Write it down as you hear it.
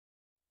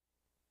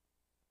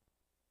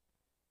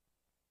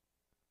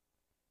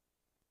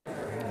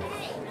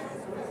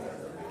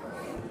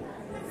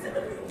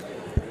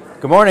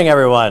Good morning,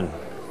 everyone.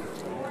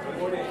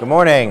 Good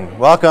morning.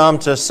 Welcome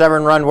to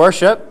Severn Run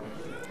Worship.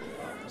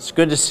 It's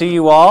good to see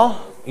you all.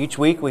 Each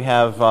week we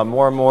have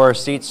more and more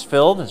seats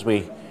filled as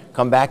we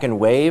come back in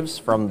waves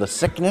from the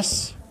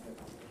sickness.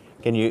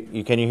 Can you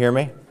hear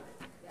me?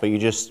 But you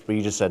just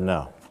said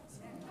no.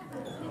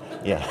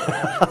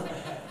 Yeah.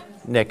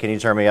 Nick, can you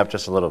turn me up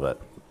just a little bit?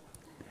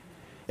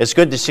 It's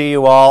good to see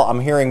you all.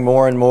 I'm hearing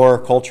more and more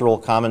cultural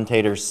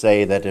commentators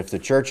say that if the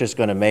church is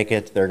going to make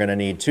it, they're going to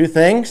need two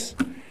things.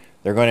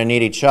 They're going to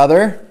need each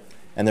other,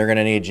 and they're going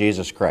to need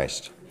Jesus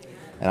Christ.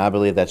 And I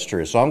believe that's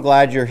true. So I'm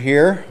glad you're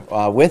here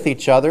with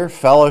each other,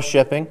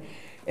 fellowshipping,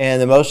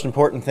 and the most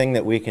important thing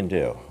that we can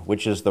do,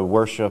 which is the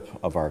worship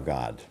of our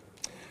God.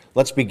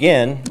 Let's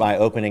begin by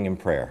opening in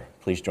prayer.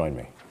 Please join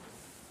me.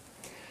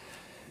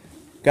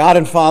 God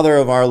and Father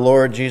of our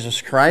Lord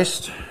Jesus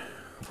Christ,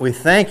 we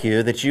thank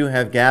you that you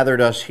have gathered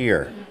us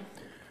here.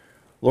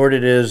 Lord,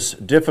 it is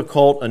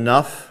difficult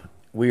enough.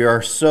 We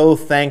are so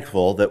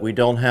thankful that we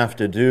don't have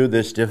to do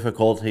this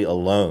difficulty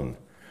alone.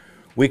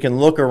 We can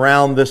look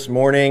around this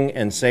morning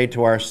and say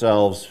to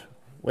ourselves,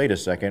 wait a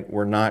second,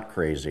 we're not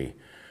crazy.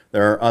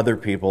 There are other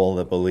people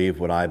that believe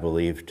what I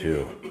believe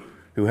too,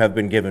 who have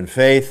been given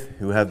faith,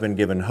 who have been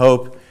given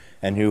hope,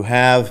 and who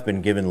have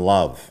been given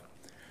love.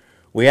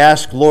 We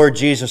ask Lord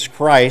Jesus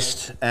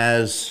Christ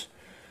as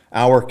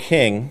our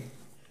King,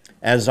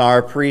 as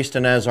our priest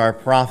and as our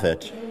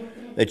prophet,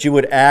 that you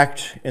would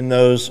act in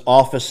those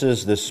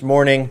offices this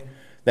morning,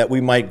 that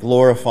we might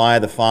glorify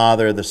the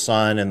Father, the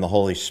Son, and the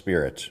Holy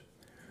Spirit.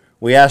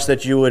 We ask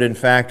that you would in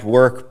fact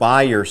work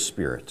by your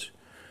Spirit,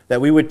 that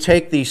we would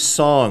take these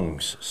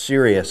songs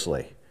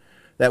seriously,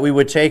 that we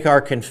would take our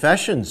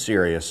confession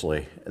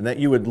seriously, and that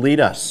you would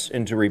lead us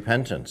into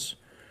repentance.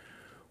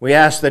 We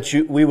ask that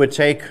we would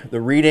take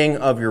the reading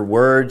of your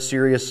word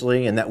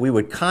seriously, and that we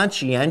would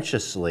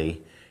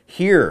conscientiously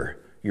hear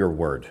your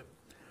word.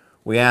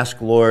 We ask,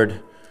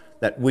 Lord,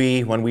 that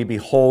we, when we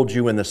behold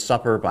you in the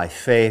supper by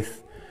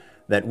faith,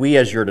 that we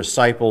as your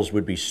disciples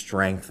would be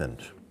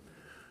strengthened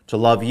to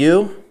love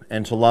you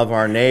and to love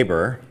our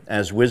neighbor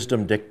as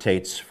wisdom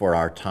dictates for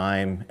our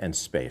time and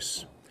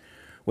space.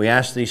 We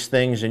ask these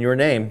things in your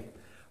name.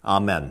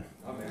 Amen.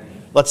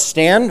 Amen. Let's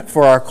stand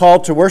for our call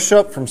to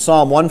worship from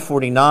Psalm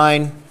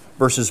 149,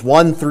 verses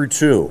 1 through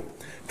 2.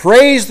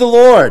 Praise the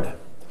Lord.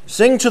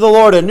 Sing to the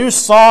Lord a new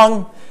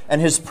song,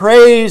 and his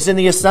praise in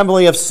the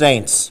assembly of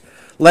saints.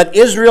 Let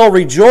Israel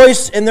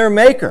rejoice in their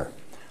Maker.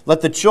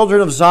 Let the children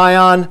of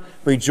Zion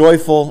be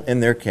joyful in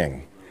their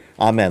King.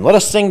 Amen. Let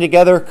us sing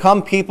together,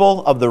 Come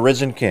People of the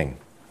Risen King.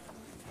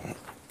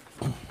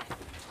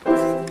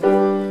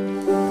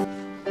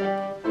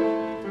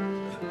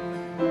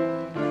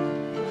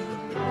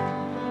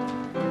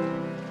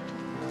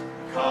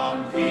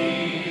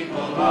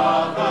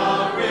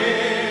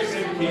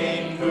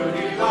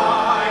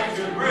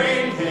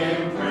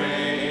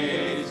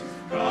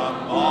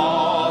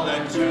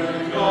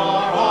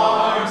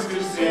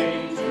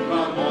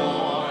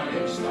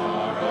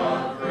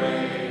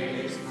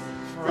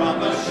 From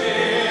the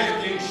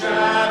shifting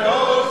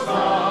shadows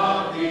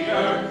of the earth.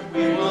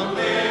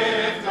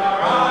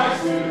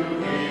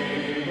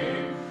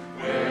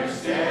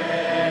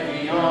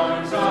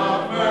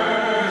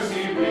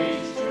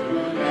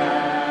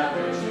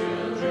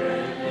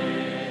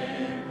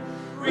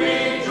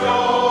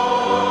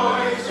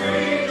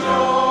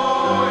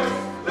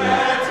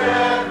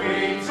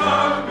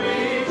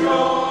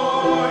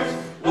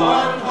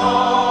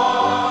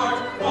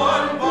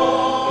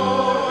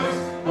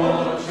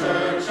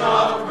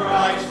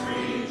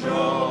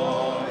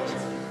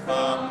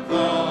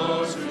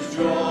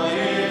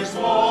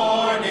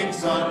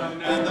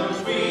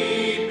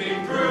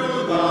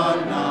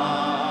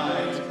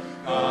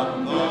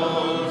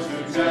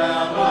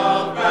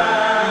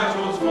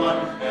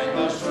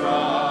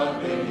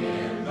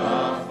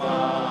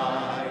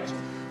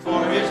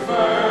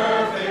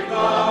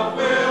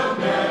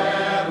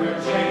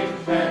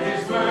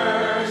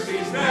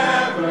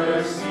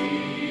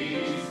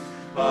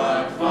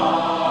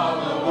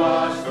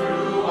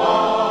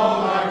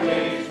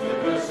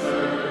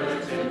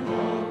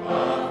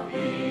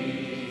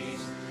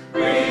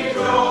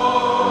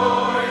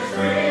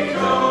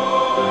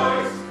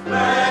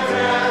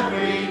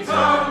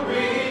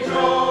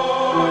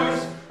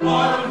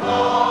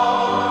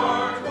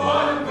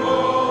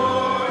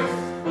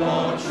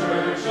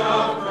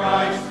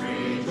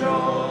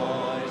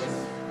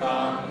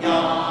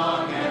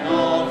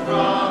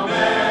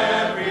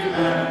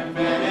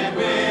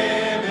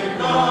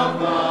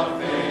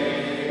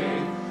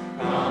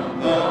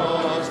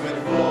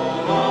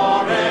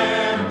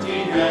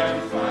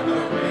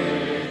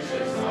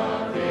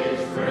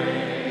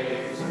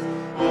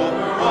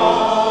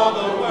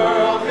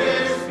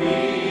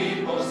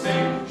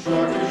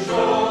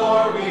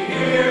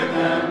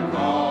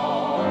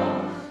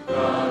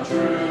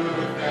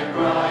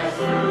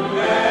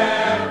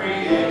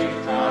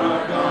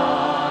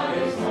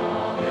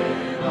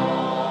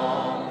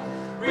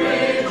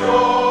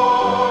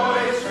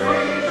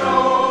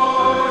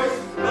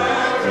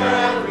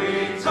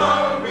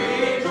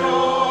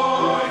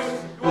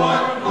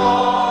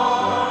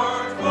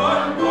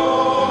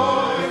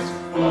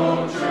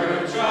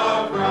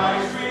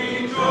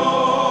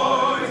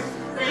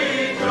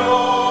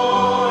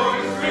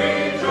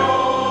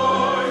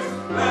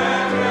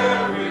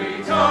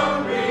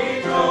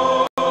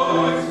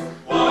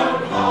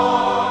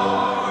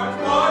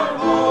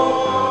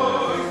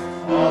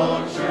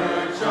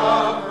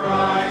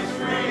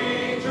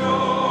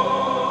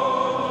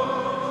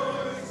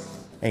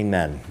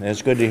 Amen.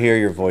 It's good to hear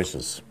your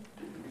voices.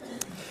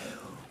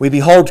 We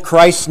behold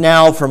Christ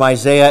now from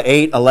Isaiah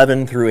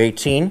 8:11 through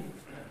 18.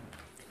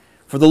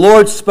 For the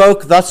Lord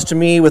spoke thus to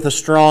me with a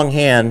strong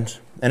hand,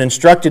 and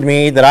instructed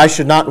me that I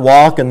should not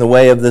walk in the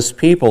way of this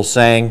people,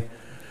 saying,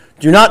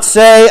 Do not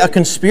say a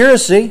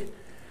conspiracy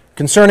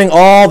concerning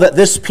all that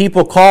this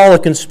people call a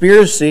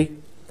conspiracy,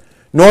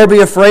 nor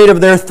be afraid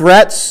of their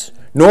threats,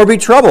 nor be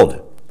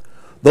troubled.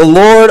 The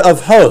Lord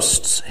of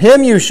hosts,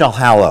 him you shall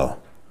hallow.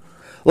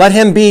 Let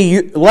him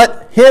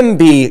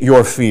be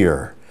your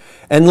fear,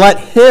 and let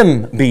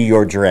him be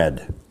your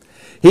dread.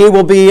 He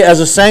will be as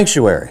a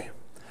sanctuary,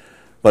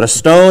 but a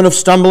stone of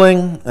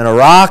stumbling and a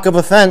rock of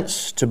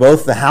offense to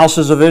both the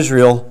houses of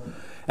Israel,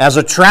 as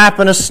a trap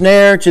and a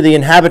snare to the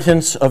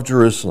inhabitants of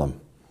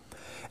Jerusalem.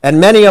 And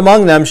many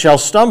among them shall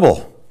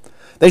stumble.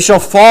 They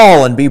shall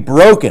fall and be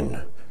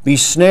broken, be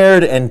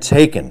snared and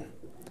taken.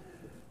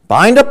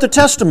 Bind up the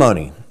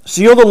testimony,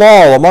 seal the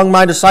law among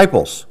my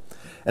disciples,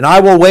 and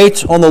I will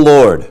wait on the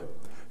Lord,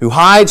 who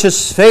hides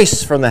his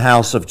face from the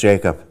house of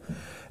Jacob,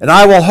 and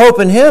I will hope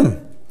in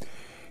him.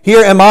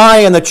 Here am I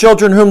and the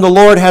children whom the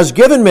Lord has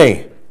given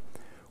me.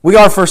 We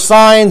are for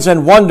signs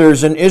and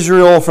wonders in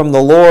Israel from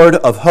the Lord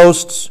of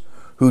hosts,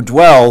 who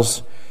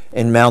dwells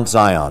in Mount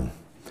Zion.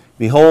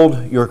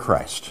 Behold your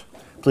Christ.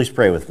 Please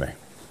pray with me.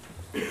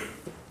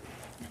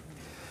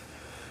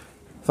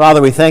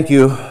 Father, we thank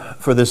you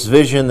for this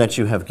vision that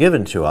you have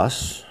given to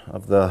us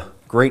of the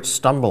great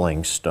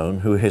stumbling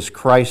stone, who is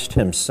Christ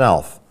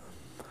himself.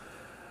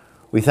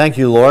 We thank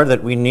you, Lord,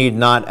 that we need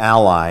not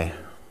ally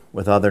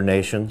with other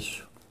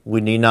nations. We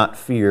need not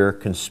fear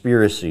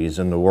conspiracies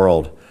in the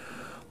world.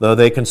 Though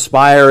they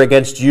conspire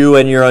against you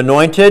and your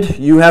anointed,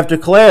 you have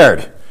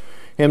declared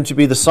him to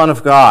be the Son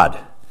of God,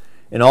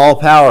 and all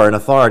power and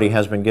authority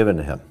has been given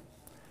to him.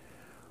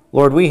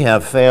 Lord, we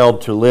have failed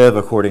to live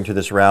according to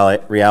this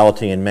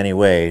reality in many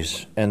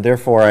ways, and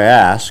therefore I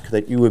ask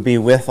that you would be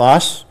with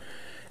us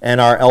and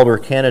our elder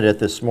candidate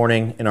this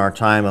morning in our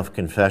time of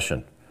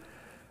confession.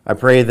 I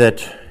pray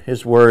that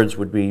his words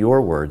would be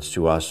your words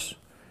to us,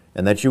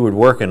 and that you would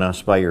work in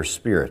us by your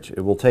Spirit.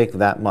 It will take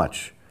that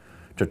much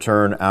to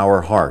turn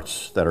our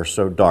hearts that are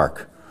so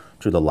dark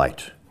to the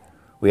light.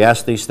 We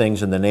ask these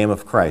things in the name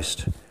of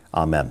Christ.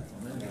 Amen.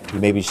 You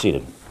may be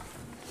seated.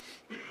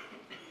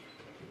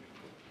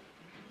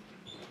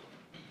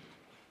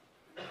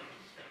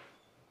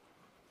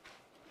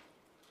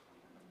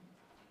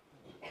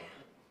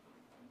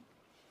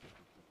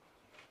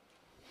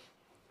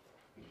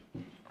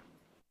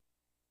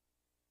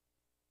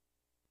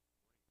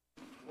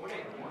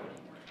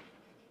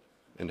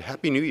 And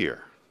Happy New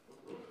Year.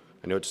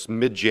 I know it's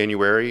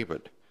mid-January,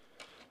 but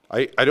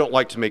I don't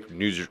like to make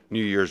New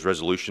Year's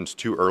resolutions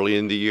too early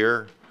in the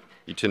year.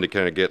 You tend to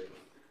kind of get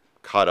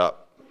caught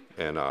up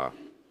and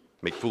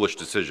make foolish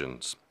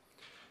decisions.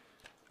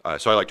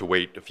 So I like to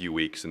wait a few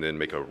weeks and then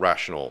make a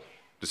rational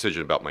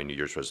decision about my New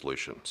Year's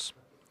resolutions.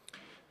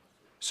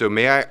 So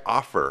may I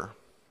offer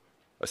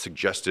a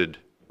suggested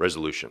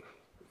resolution?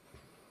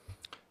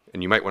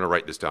 And you might want to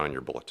write this down in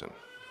your bulletin.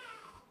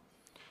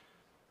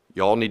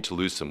 Y'all need to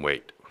lose some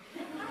weight.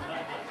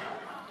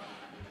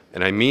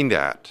 And I mean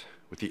that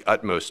with the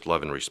utmost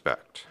love and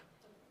respect.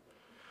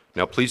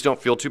 Now, please don't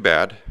feel too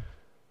bad.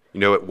 You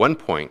know, at one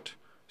point,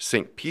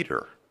 St.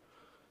 Peter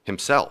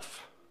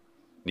himself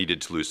needed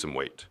to lose some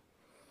weight.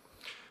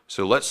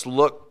 So let's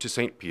look to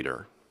St.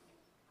 Peter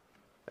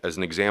as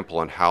an example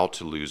on how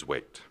to lose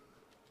weight.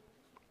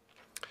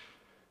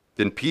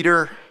 Then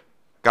Peter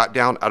got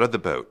down out of the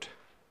boat,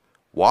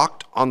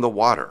 walked on the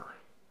water,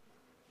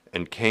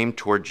 and came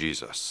toward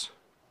Jesus.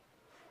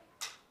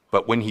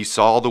 But when he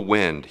saw the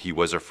wind, he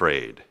was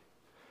afraid,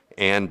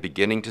 and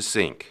beginning to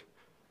sink,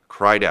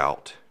 cried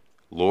out,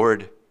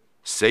 Lord,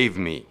 save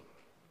me.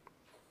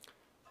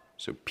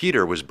 So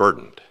Peter was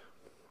burdened.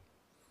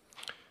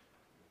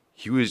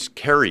 He was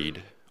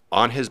carried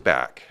on his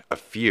back a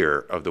fear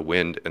of the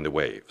wind and the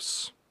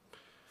waves,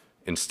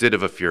 instead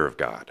of a fear of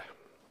God.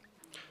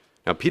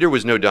 Now, Peter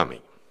was no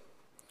dummy.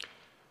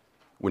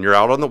 When you're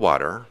out on the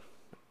water,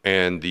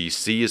 and the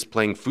sea is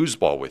playing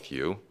foosball with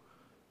you,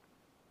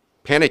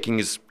 panicking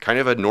is kind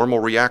of a normal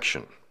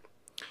reaction.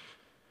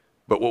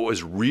 But what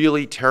was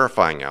really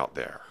terrifying out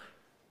there,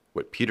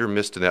 what Peter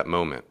missed in that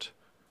moment,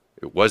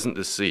 it wasn't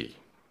the sea.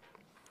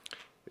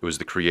 It was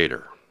the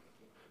Creator.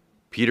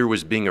 Peter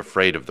was being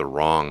afraid of the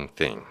wrong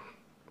thing.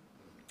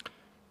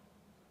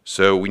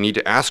 So we need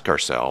to ask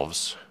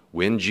ourselves,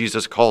 when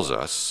Jesus calls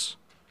us,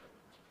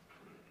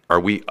 are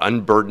we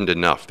unburdened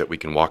enough that we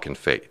can walk in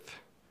faith?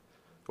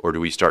 Or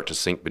do we start to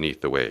sink beneath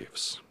the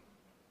waves?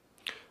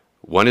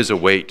 One is a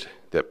weight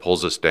that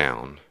pulls us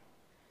down,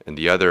 and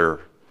the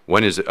other,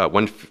 one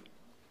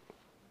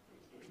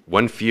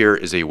fear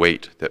is a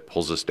weight that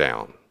pulls us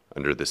down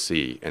under the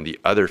sea, and the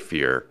other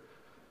fear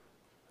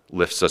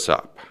lifts us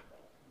up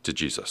to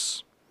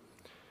Jesus.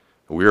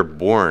 We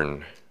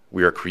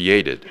are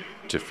created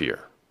to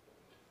fear.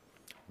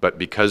 But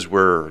because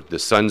we're the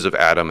sons of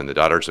Adam and the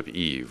daughters of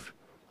Eve,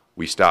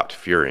 we stopped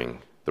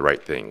fearing the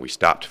right thing. We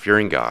stopped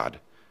fearing God,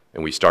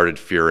 and we started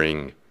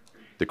fearing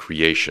the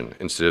creation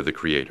instead of the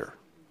creator.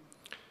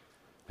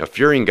 Now,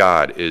 fearing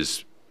God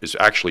is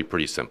actually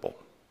pretty simple.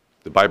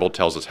 The Bible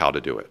tells us how to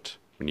do it.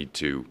 We need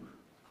to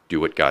do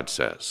what God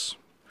says.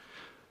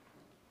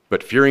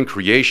 But fearing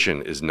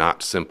creation is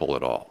not simple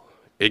at all.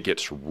 It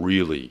gets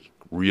really,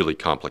 really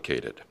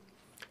complicated.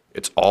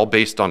 It's all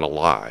based on a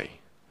lie,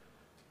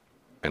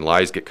 and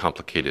lies get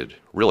complicated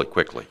really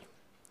quickly.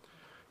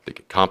 They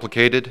get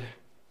complicated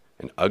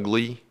and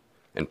ugly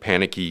and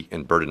panicky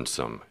and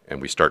burdensome,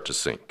 and we start to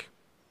sink.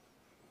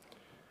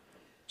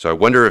 So I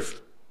wonder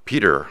if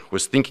Peter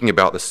was thinking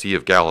about the Sea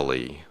of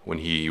Galilee when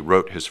he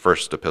wrote his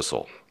first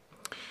epistle.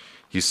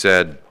 He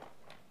said,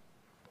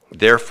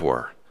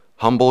 "Therefore,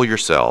 humble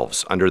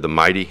yourselves under the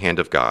mighty hand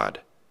of God,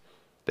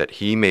 that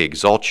he may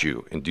exalt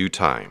you in due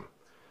time,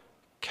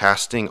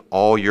 casting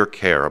all your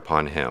care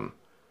upon him,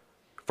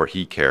 for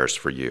he cares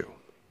for you."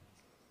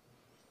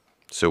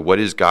 So what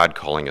is God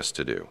calling us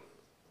to do?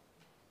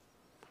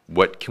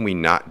 What can we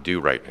not do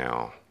right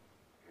now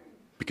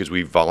because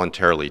we've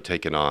voluntarily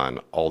taken on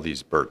all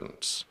these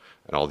burdens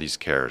and all these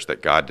cares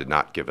that God did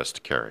not give us to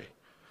carry?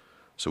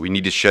 So we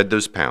need to shed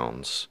those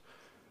pounds,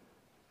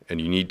 and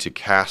you need to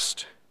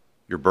cast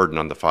your burden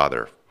on the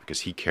Father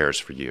because he cares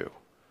for you.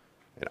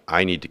 And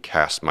I need to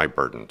cast my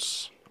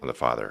burdens on the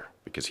Father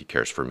because he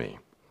cares for me.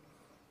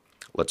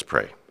 Let's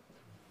pray.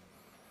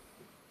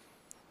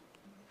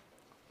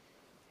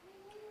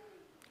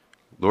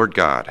 Lord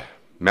God,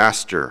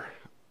 Master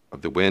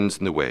of the winds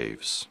and the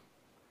waves,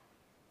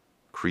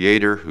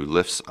 Creator who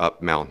lifts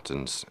up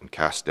mountains and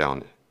casts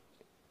down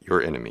your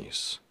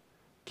enemies,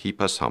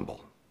 keep us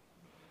humble.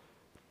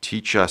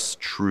 Teach us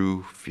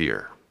true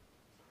fear.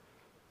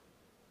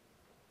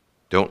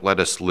 Don't let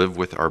us live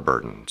with our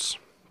burdens,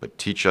 but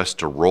teach us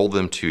to roll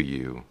them to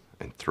you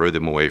and throw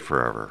them away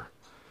forever,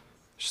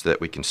 so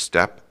that we can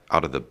step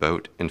out of the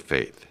boat in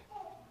faith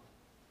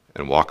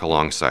and walk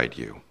alongside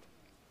you,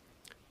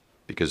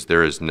 because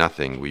there is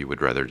nothing we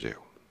would rather do.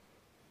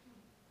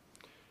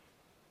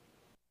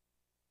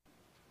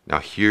 Now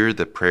hear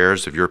the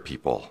prayers of your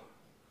people,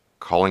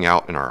 calling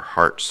out in our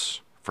hearts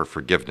for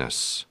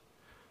forgiveness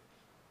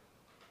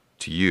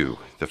to you,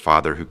 the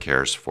Father who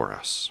cares for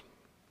us.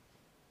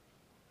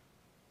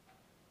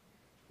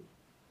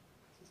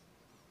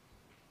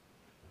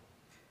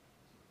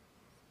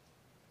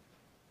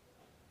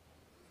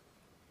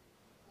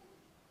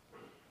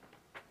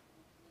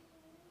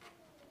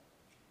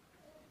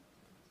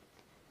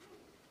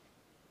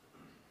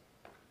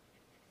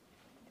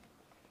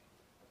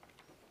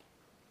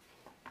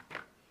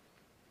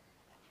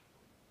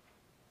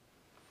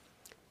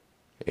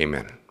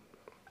 Amen.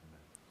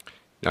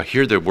 Now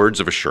hear the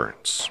words of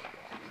assurance.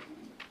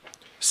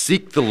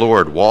 Seek the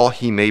Lord while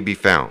he may be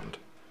found.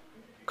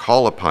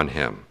 Call upon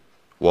him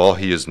while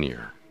he is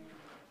near.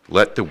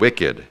 Let the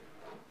wicked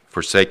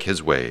forsake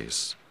his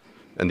ways,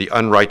 and the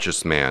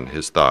unrighteous man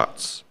his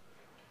thoughts.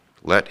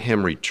 Let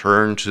him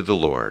return to the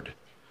Lord,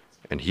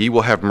 and he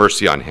will have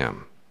mercy on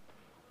him,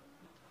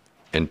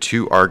 and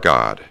to our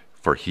God,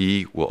 for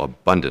he will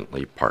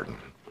abundantly pardon.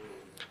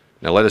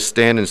 Now let us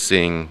stand and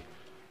sing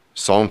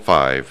Psalm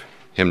 5,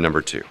 hymn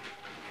number 2. I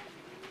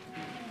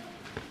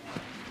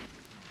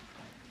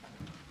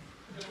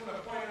just want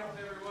to point out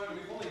to everyone,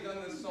 we've only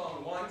done this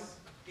song once.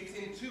 It's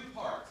in two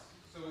parts.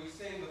 So we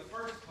sing the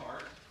first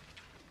part,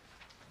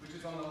 which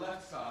is on the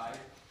left side,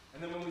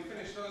 and then when we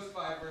finish those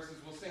 5 verses,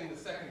 we'll sing the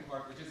second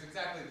part, which is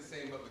exactly the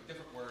same but with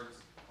different words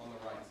on the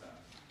right side.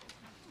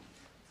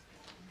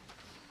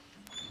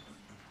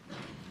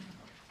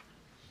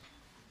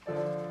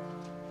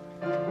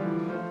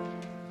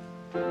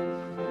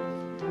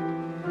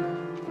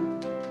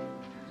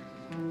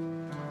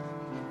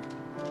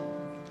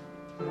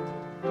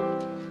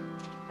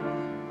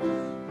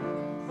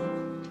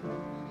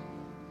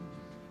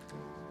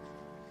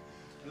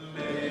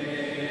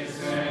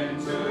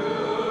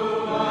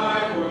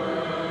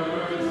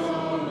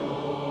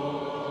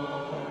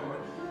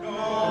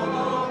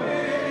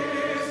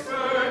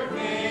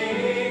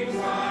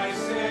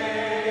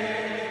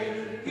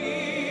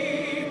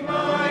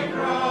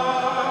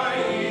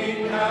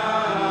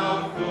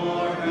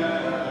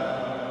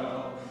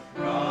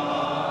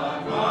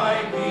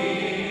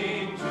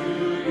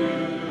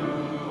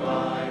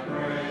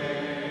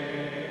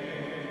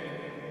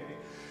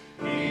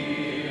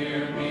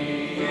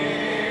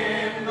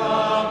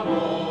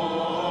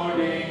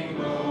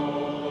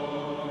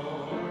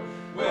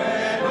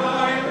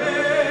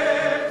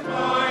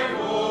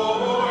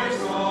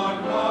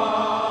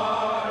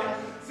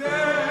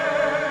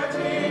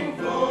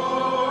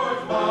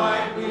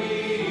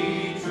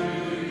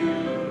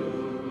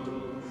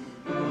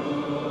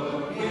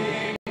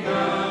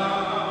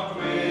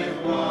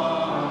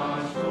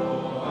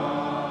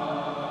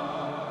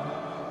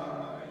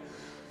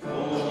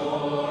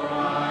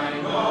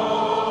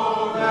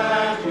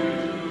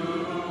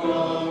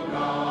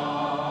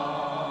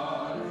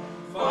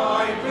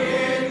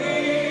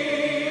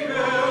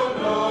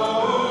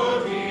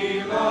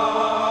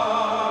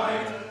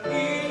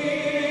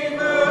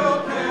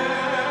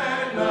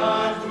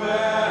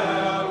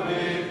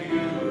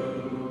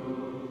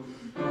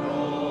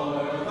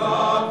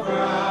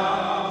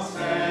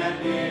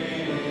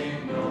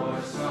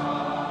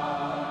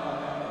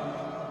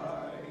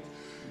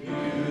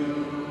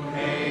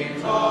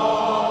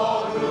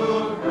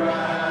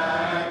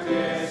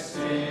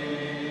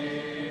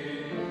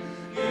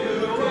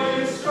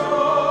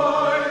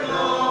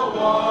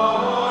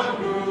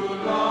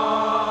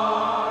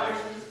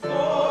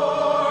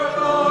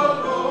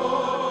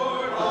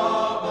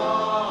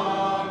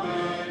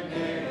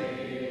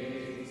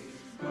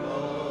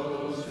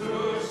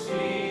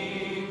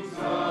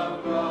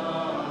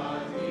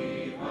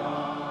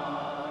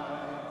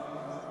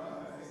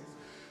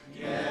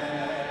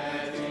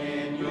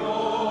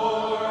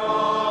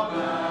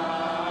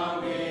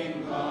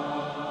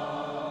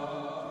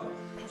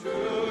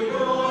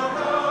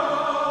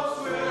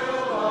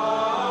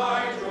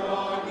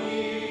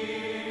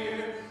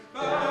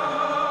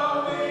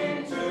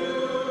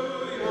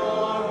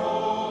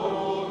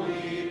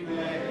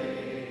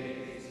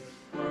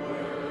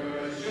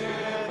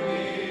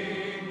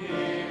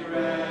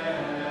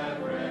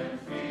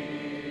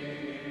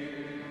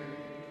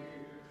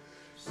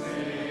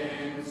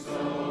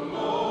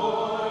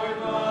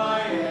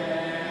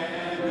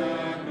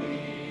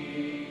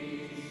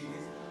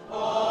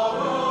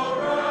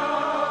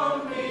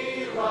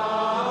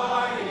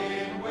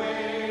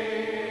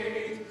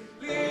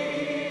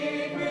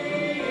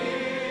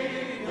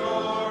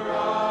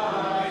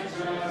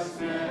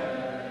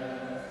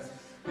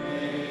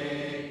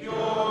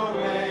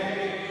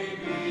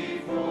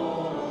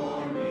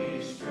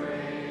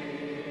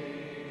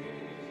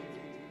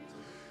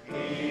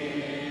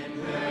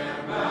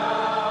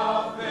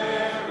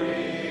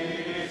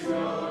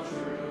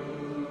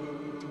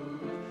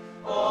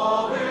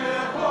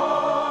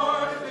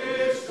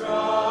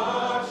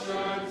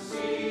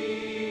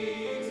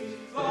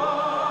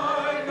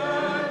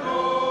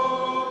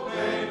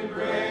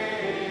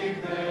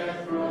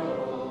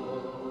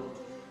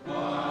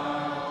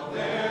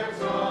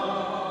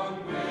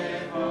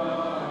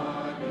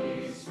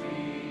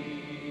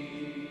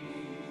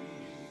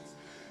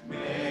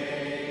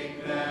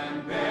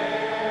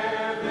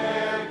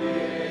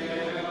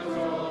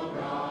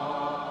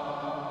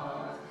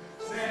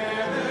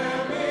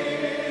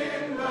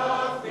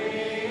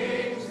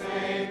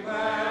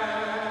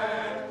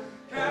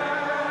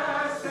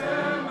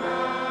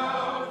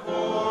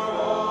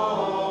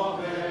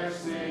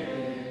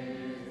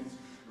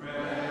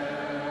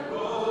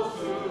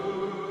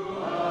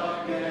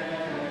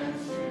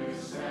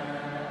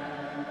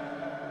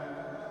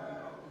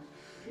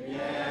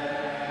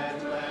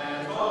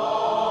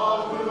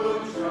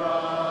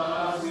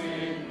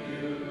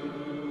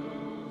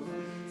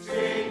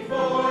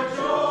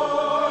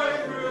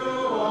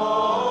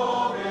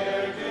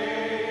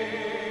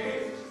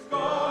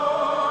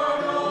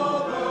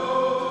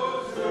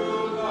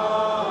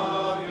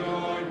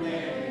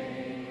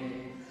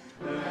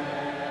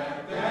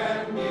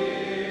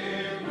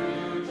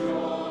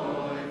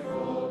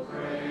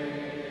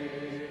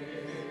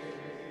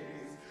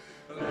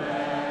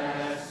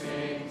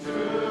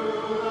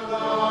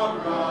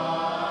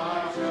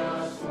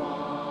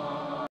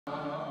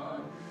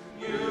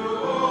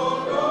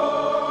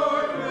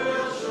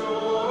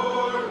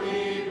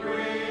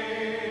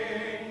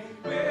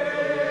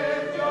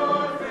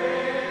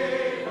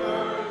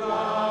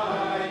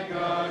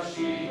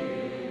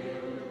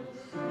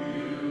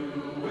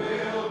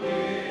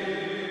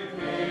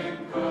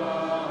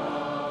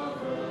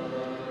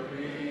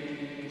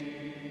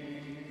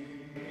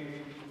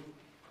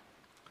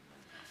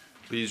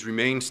 Please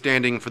remain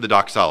standing for the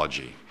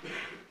doxology.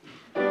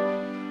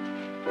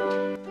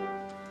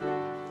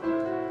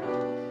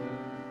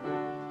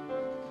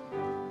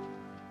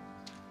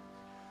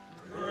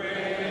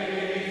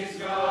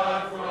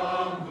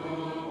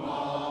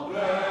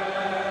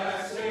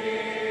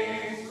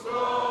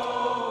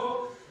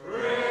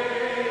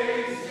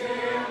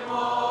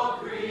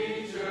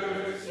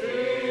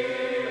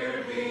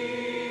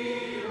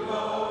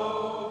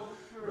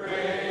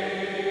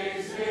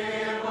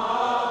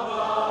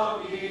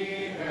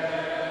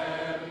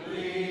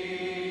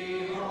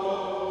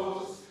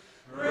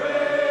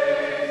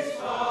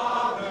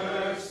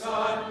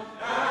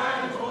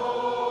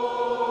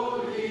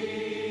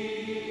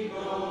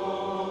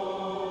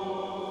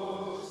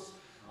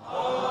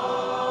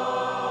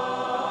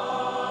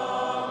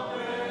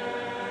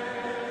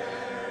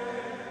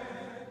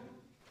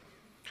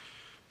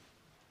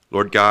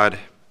 Lord God,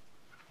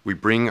 we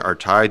bring our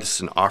tithes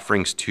and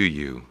offerings to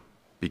you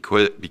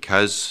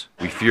because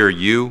we fear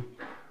you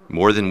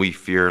more than we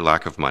fear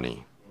lack of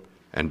money,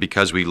 and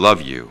because we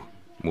love you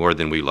more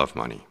than we love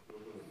money.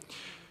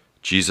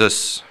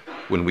 Jesus,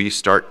 when we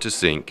start to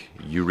sink,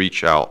 you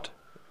reach out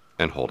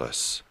and hold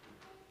us.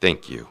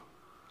 Thank you.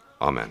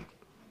 Amen.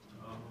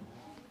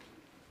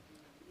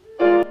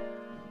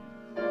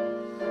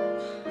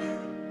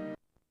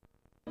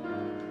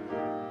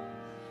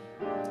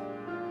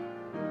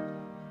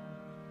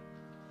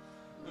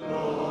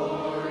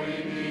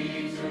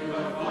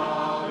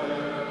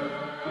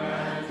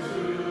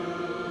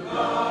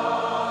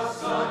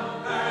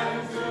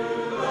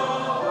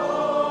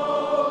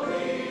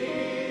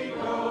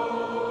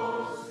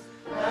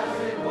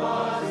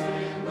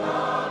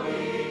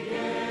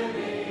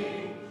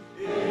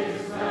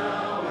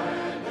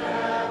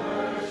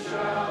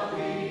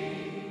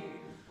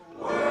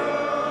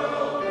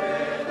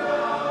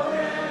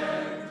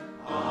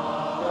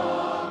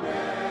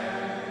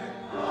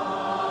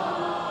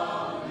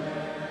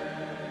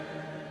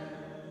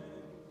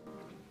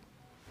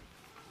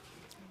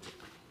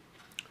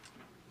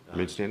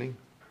 Remain standing?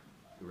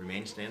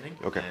 Remain standing.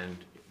 Okay. And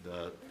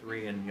the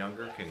 3 and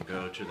younger can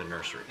go to the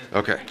nursery.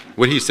 Okay.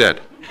 What he said.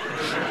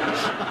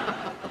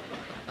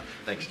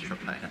 Thanks,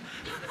 Jeremiah.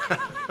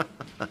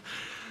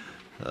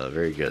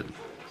 Very good.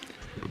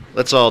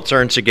 Let's all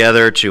turn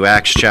together to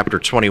Acts chapter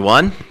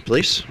 21,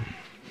 please.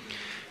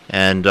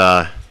 And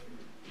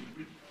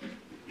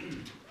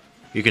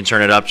you can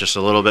turn it up just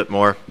a little bit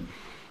more.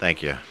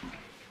 Thank you.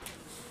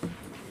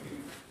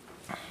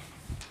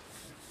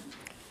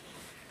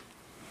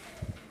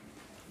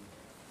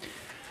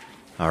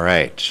 All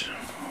right.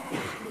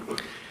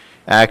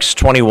 Acts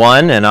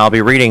 21, and I'll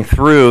be reading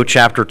through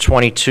chapter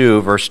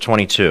 22, verse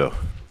 22.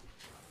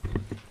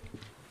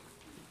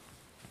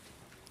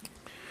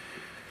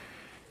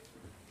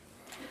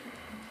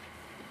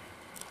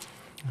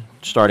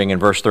 Starting in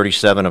verse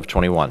 37 of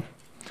 21.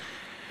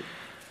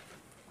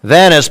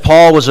 Then, as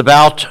Paul was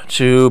about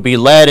to be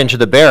led into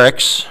the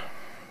barracks,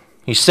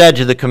 he said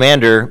to the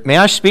commander, "May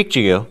I speak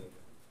to you?"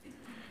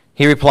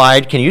 He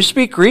replied, "Can you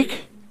speak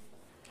Greek?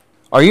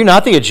 Are you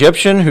not the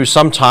Egyptian who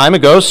some time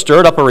ago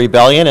stirred up a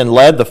rebellion and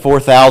led the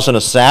 4,000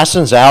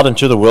 assassins out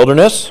into the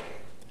wilderness?"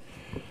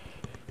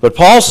 But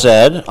Paul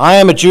said, "I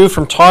am a Jew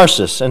from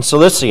Tarsus in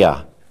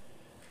Cilicia,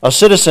 a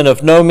citizen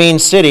of no mean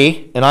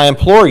city, and I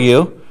implore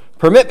you,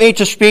 permit me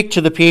to speak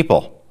to the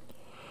people."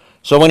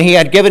 So when he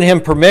had given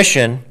him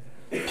permission,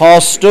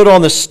 Paul stood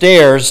on the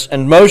stairs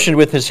and motioned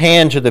with his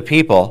hand to the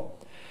people.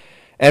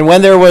 And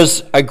when there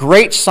was a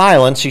great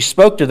silence, he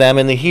spoke to them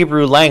in the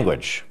Hebrew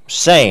language,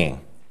 saying,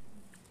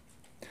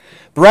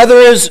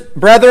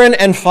 Brethren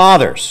and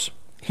fathers,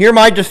 hear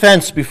my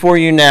defense before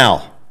you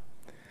now."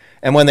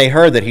 And when they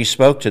heard that he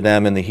spoke to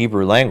them in the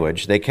Hebrew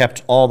language, they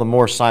kept all the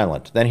more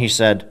silent. Then he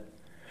said,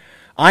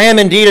 "I am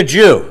indeed a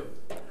Jew,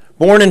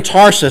 born in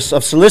Tarsus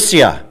of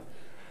Cilicia,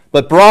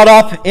 but brought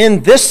up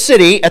in this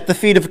city at the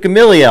feet of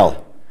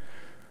Gamaliel,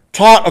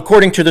 taught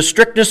according to the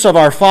strictness of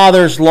our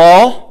father's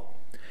law,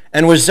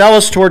 and was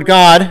zealous toward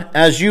God,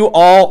 as you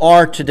all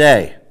are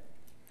today.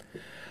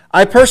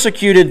 I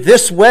persecuted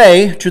this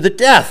way to the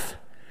death,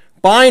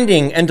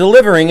 binding and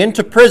delivering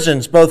into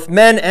prisons both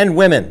men and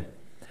women,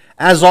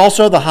 as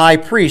also the high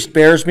priest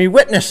bears me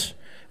witness,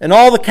 and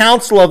all the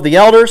council of the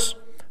elders,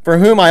 for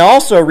whom I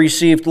also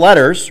received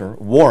letters, or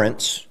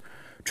warrants,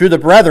 to the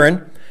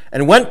brethren,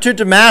 and went to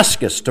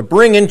Damascus to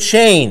bring in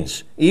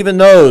chains even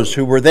those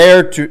who were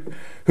there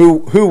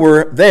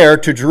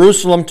to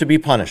Jerusalem to be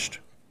punished.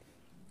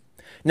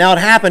 Now it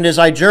happened as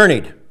I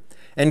journeyed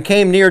and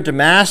came near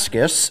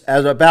Damascus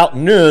at about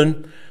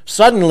noon,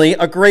 suddenly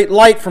a great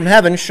light from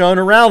heaven shone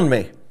around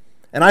me,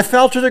 and I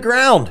fell to the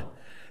ground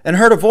and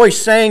heard a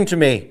voice saying to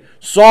me,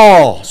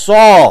 "Saul,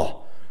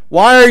 Saul,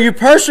 why are you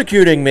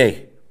persecuting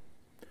me?"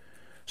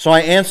 So I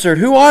answered,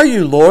 "Who are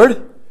you,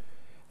 Lord?"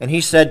 And he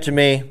said to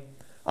me,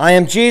 "I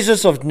am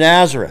Jesus of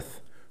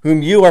Nazareth,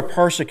 whom you are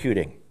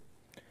persecuting."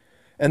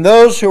 And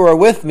those who were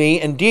with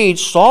me indeed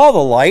saw the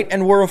light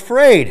and were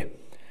afraid,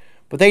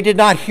 but they did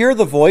not hear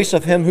the voice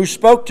of him who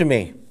spoke to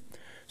me.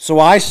 So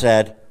I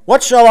said,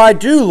 "What shall I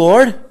do,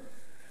 Lord?"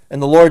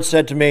 And the Lord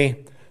said to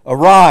me,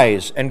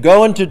 Arise and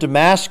go into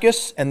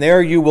Damascus, and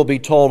there you will be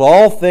told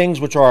all things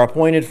which are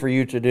appointed for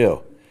you to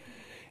do.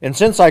 And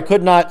since I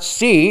could not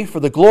see for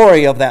the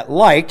glory of that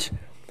light,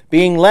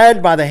 being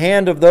led by the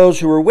hand of those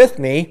who were with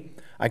me,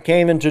 I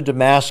came into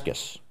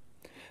Damascus.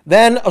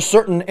 Then a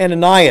certain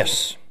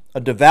Ananias,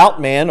 a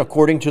devout man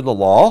according to the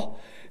law,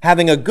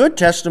 having a good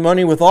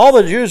testimony with all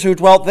the Jews who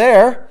dwelt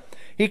there,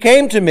 he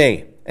came to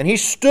me, and he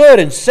stood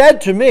and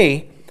said to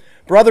me,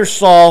 Brother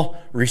Saul,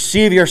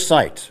 receive your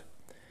sight.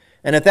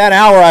 And at that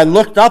hour I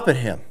looked up at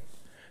him.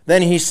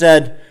 Then he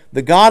said,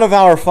 The God of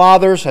our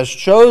fathers has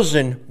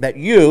chosen that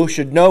you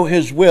should know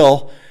his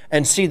will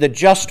and see the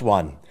just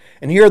one,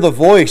 and hear the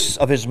voice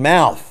of his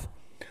mouth.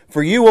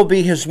 For you will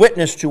be his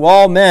witness to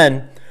all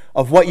men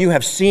of what you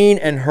have seen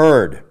and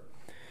heard.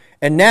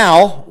 And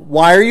now,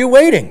 why are you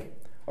waiting?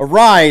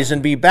 Arise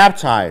and be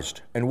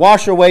baptized, and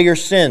wash away your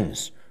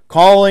sins,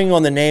 calling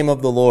on the name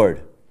of the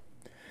Lord.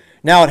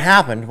 Now it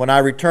happened, when I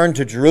returned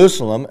to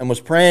Jerusalem and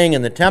was praying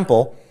in the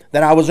temple,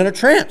 that I was in a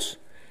trance,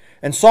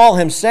 and saw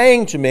him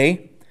saying to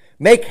me,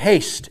 Make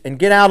haste and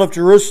get out of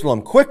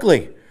Jerusalem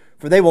quickly,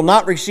 for they will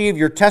not receive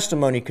your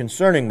testimony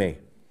concerning me.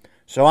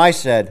 So I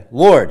said,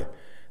 Lord,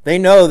 they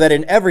know that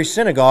in every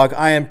synagogue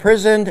I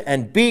imprisoned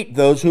and beat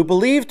those who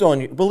believe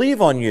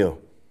on you.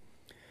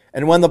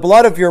 And when the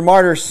blood of your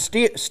martyr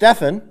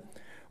Stephen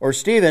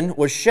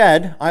was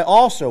shed, I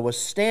also was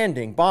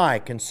standing by,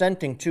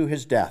 consenting to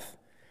his death,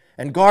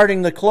 and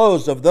guarding the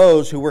clothes of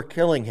those who were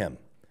killing him.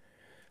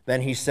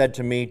 Then he said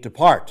to me,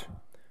 Depart,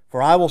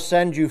 for I will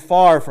send you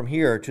far from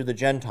here to the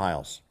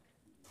Gentiles.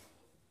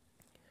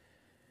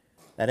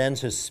 That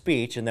ends his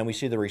speech, and then we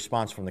see the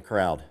response from the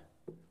crowd.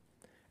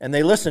 And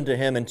they listened to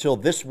him until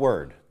this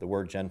word, the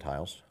word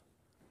Gentiles.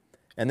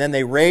 And then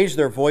they raised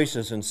their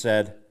voices and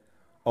said,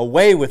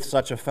 Away with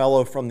such a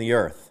fellow from the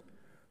earth,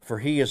 for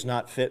he is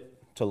not fit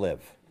to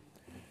live.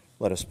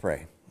 Let us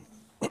pray.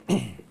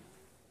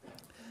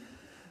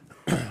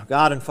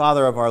 God and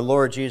Father of our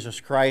Lord Jesus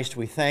Christ,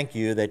 we thank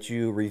you that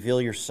you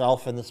reveal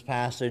yourself in this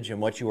passage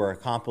and what you are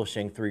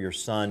accomplishing through your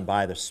Son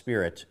by the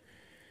Spirit,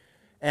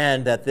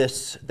 and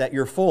that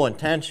your full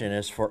intention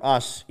is for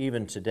us,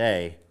 even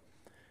today,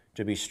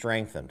 to be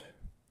strengthened.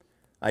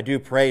 I do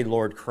pray,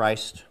 Lord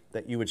Christ,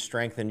 that you would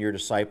strengthen your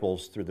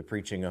disciples through the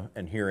preaching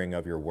and hearing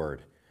of your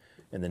word.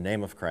 In the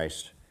name of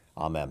Christ,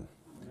 amen.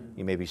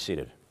 You may be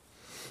seated.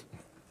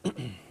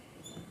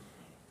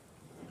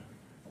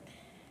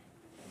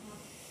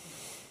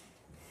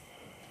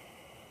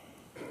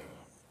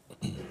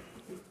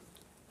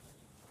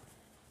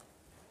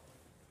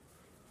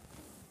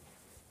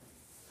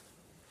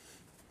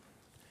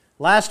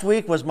 Last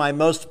week was my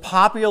most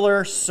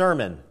popular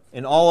sermon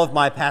in all of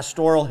my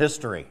pastoral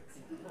history,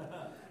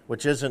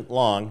 which isn't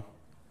long.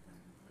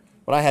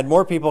 But I had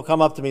more people come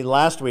up to me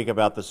last week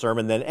about the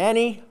sermon than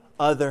any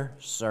other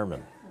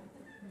sermon.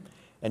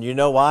 And you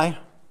know why?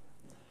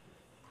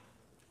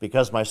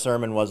 Because my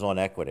sermon was on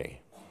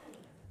equity.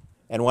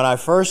 And when I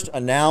first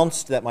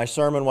announced that my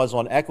sermon was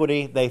on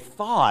equity, they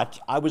thought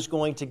I was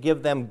going to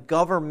give them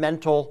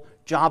governmental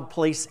job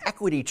place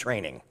equity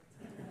training.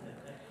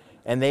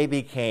 And they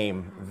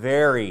became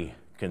very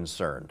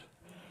concerned.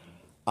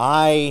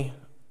 I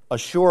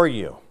assure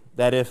you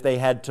that if they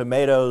had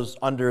tomatoes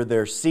under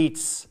their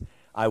seats,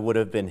 I would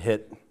have been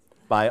hit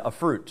by a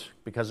fruit,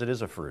 because it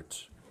is a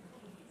fruit.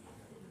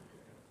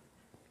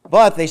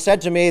 But they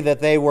said to me that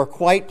they were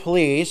quite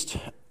pleased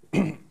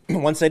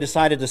once they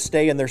decided to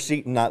stay in their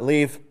seat and not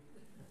leave.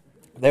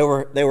 They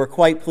were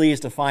quite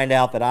pleased to find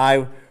out that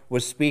I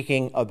was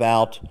speaking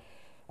about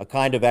a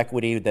kind of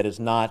equity that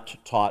is not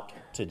taught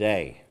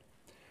today.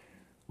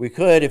 We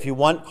could, if you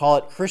want, call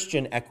it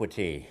Christian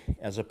equity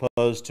as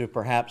opposed to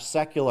perhaps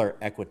secular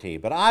equity.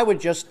 But I would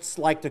just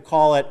like to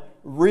call it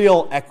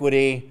real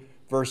equity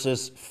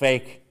versus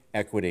fake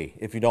equity,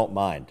 if you don't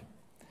mind.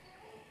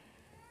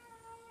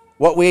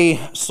 What we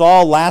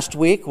saw last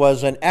week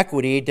was an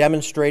equity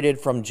demonstrated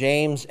from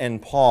James and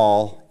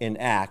Paul in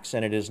Acts,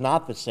 and it is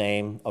not the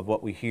same of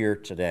what we hear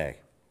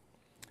today.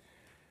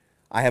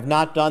 I have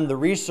not done the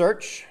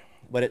research,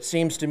 but it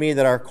seems to me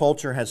that our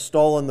culture has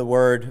stolen the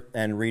word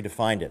and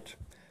redefined it.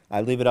 I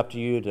leave it up to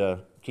you to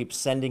keep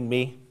sending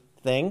me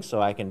things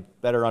so I can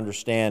better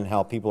understand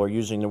how people are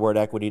using the word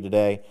equity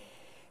today.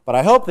 But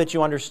I hope that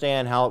you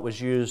understand how it was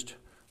used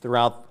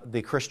throughout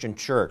the Christian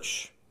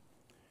church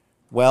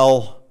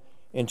well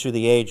into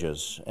the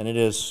ages. And it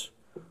is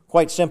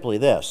quite simply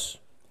this: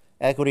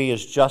 equity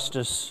is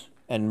justice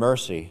and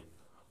mercy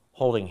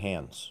holding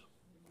hands.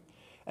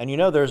 And you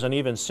know, there's an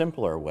even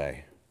simpler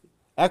way.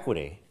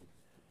 Equity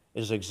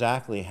is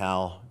exactly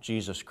how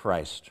Jesus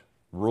Christ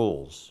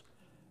rules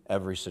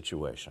every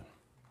situation.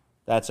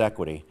 That's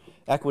equity.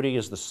 Equity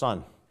is the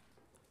Son.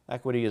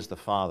 Equity is the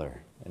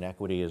Father. And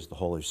equity is the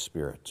Holy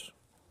Spirit.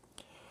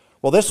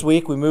 Well, this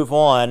week we move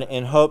on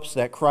in hopes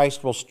that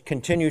Christ will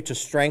continue to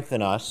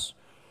strengthen us.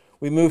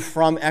 We move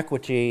from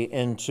equity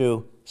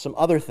into some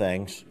other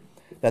things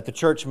that the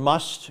church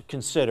must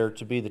consider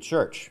to be the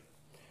church.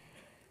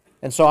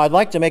 And so I'd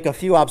like to make a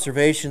few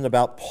observations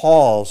about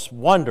Paul's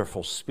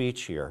wonderful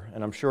speech here,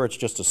 and I'm sure it's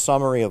just a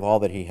summary of all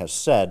that he has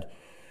said.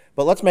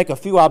 But let's make a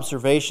few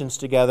observations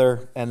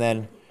together and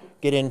then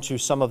get into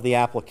some of the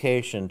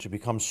application to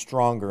become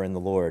stronger in the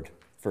Lord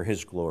for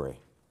His glory.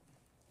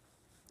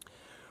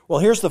 Well,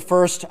 here's the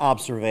first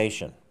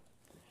observation.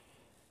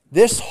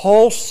 This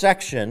whole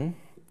section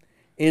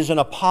is an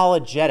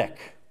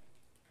apologetic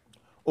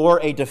or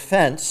a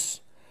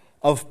defense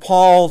of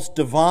Paul's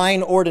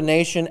divine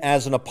ordination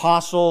as an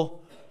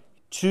apostle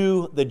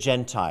to the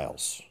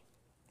Gentiles.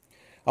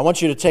 I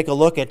want you to take a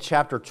look at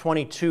chapter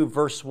 22,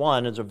 verse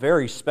 1. It's a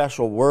very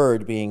special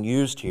word being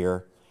used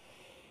here.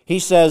 He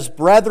says,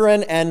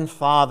 "Brethren and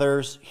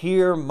fathers,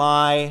 hear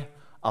my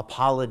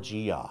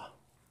apologia,"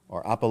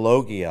 or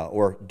apologia,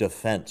 or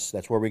defense.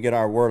 That's where we get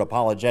our word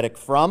apologetic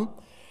from.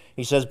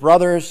 He says,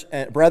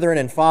 "Brethren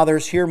and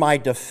fathers, hear my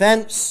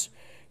defense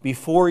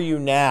before you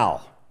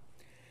now."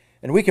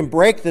 And we can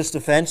break this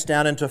defense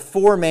down into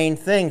four main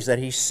things that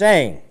he's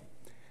saying.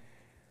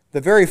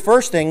 The very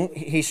first thing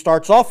he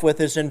starts off with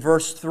is in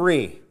verse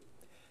 3.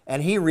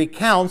 And he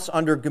recounts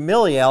under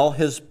Gamaliel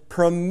his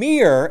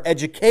premier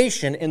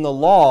education in the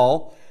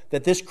law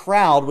that this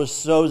crowd was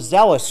so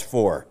zealous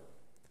for.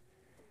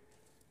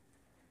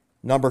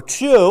 Number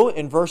 2,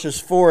 in verses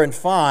 4 and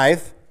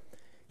 5,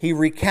 he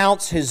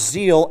recounts his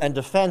zeal and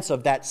defense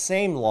of that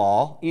same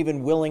law,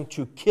 even willing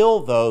to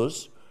kill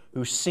those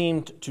who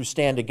seemed to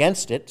stand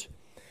against it.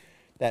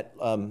 That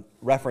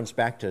reference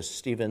back to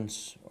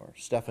Stephen's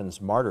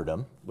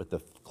martyrdom with the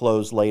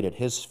clothes laid at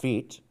his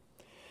feet.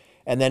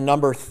 And then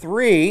number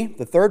 3,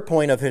 the third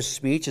point of his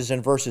speech is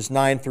in verses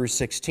 9 through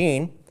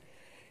 16.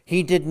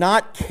 He did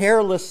not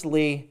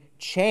carelessly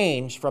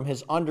change from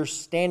his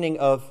understanding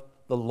of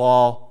the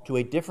law to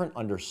a different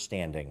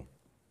understanding.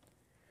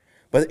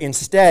 But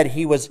instead,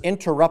 he was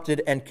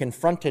interrupted and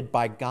confronted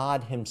by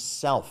God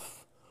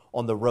Himself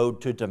on the road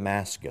to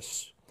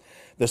Damascus.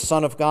 The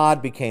Son of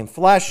God became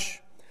flesh.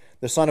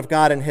 The Son of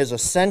God in His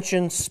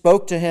ascension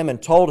spoke to him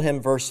and told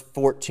him, verse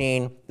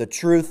 14, the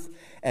truth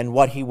and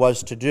what he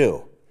was to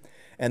do.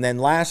 And then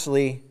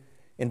lastly,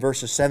 in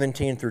verses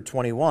 17 through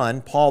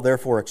 21, Paul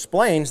therefore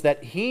explains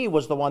that he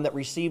was the one that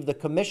received the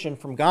commission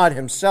from God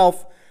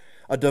Himself,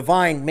 a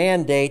divine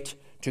mandate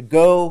to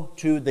go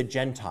to the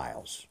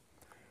Gentiles.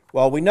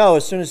 Well, we know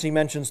as soon as he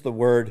mentions the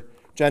word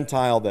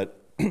Gentile that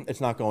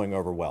it's not going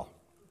over well.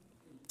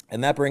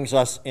 And that brings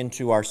us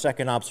into our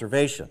second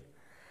observation.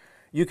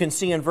 You can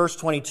see in verse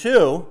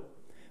 22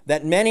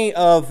 that many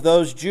of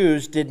those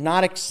Jews did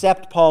not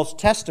accept Paul's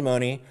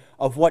testimony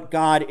of what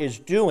God is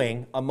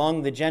doing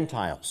among the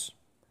Gentiles.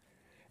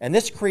 And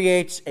this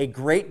creates a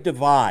great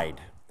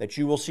divide that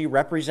you will see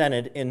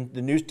represented in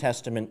the New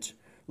Testament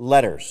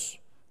letters.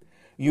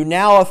 You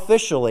now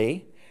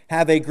officially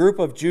have a group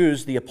of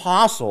Jews, the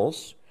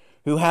apostles,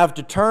 who have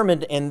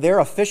determined in their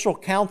official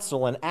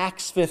council in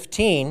Acts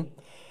 15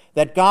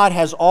 that God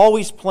has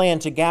always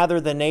planned to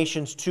gather the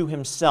nations to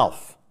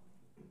Himself.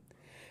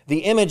 The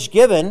image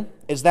given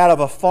is that of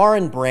a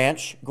foreign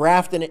branch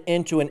grafted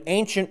into an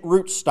ancient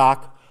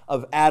rootstock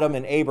of Adam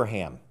and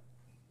Abraham.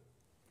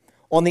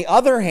 On the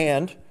other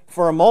hand,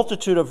 for a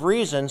multitude of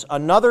reasons,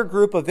 another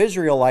group of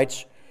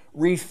Israelites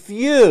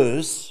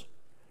refuse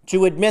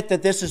to admit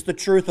that this is the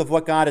truth of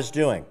what God is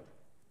doing.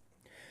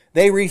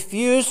 They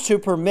refuse to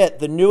permit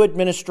the new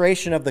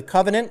administration of the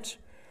covenant,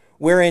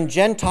 wherein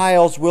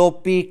Gentiles will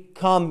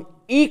become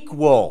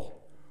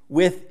equal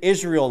with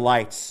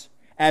Israelites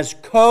as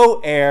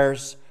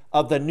co-heirs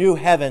of the new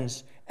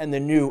heavens and the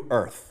new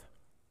earth.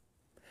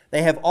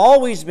 They have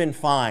always been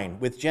fine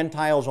with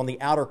Gentiles on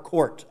the outer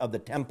court of the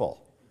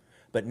temple,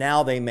 but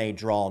now they may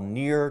draw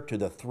near to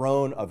the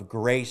throne of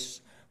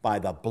grace by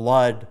the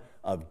blood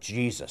of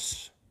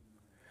Jesus.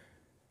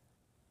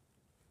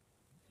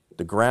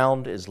 The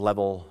ground is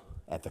level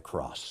at the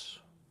cross.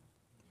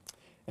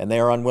 And they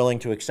are unwilling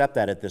to accept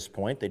that at this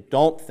point. They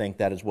don't think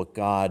that is what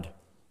God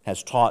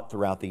has taught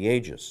throughout the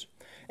ages.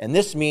 And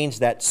this means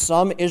that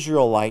some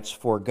Israelites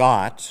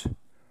forgot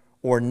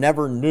or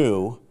never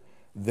knew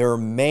their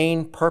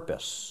main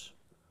purpose,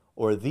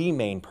 or the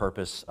main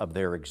purpose of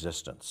their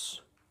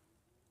existence.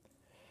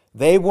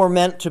 They were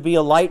meant to be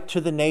a light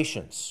to the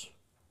nations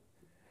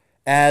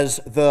as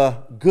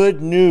the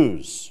good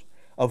news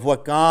of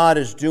what God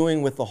is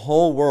doing with the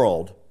whole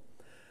world,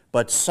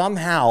 but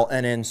somehow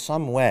and in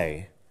some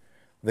way,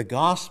 the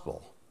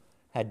gospel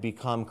had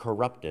become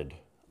corrupted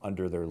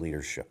under their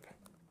leadership.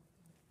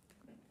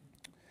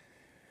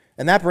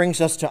 And that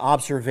brings us to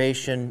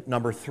observation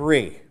number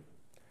 3.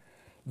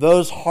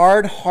 Those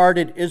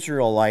hard-hearted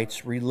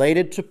Israelites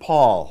related to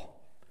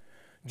Paul,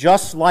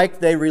 just like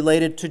they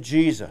related to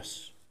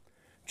Jesus,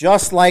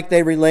 just like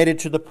they related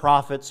to the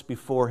prophets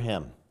before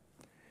him.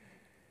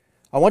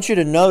 I want you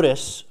to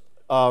notice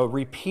a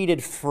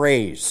repeated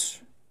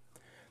phrase.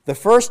 The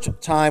first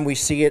time we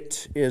see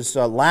it is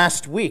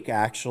last week,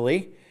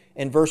 actually,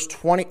 in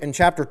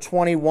chapter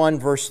 21,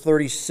 verse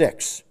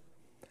 36.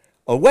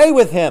 Away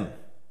with him!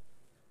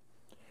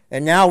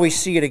 And now we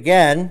see it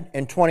again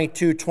in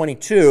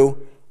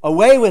 22:22.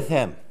 Away with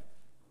him!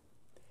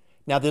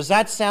 Now, does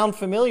that sound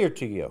familiar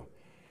to you?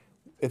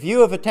 If you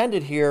have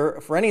attended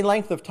here for any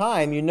length of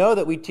time, you know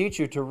that we teach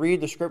you to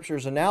read the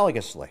Scriptures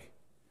analogously.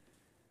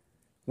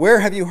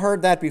 Where have you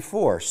heard that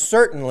before?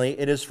 Certainly,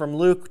 it is from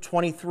Luke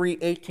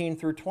 23:18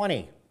 through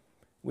 20.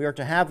 We are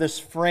to have this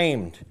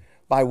framed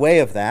by way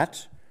of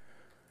that.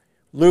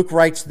 Luke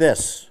writes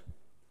this,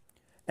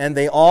 "And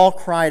they all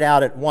cried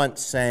out at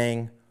once,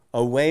 saying,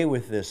 'Away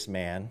with this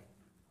man,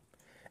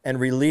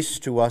 and release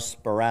to us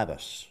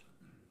Barabbas,'"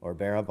 or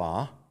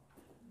Barabbas.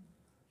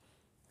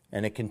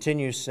 And it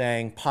continues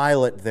saying,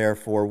 "Pilate,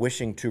 therefore,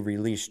 wishing to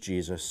release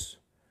Jesus,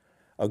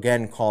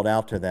 again called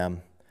out to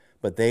them,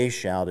 but they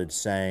shouted,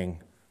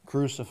 saying,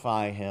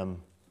 'Crucify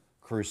him,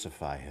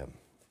 crucify him.'"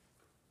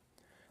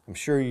 I'm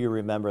sure you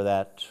remember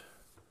that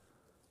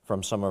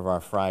from some of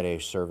our Friday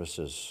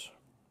services.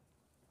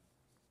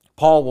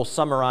 Paul will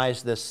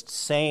summarize this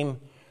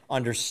same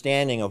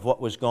understanding of what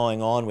was going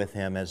on with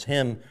him as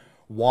him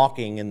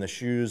walking in the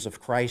shoes of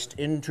Christ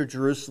into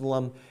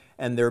Jerusalem,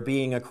 and there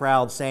being a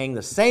crowd saying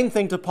the same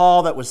thing to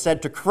Paul that was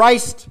said to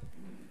Christ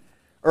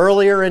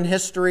earlier in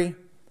history.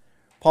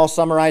 Paul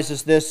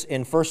summarizes this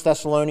in 1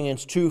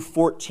 Thessalonians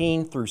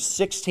 2:14 through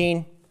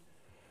 16,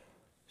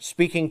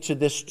 speaking to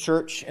this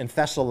church in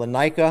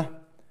Thessalonica.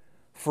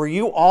 "For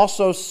you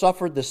also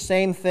suffered the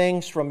same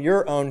things from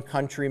your own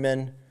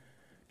countrymen,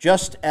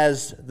 just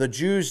as the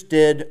Jews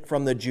did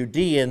from the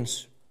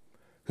Judeans,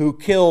 who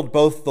killed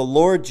both the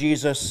Lord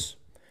Jesus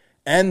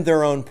and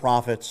their own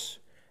prophets,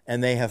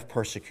 and they have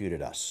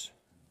persecuted us."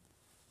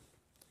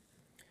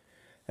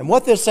 And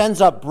what this ends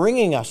up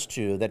bringing us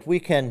to, that we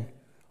can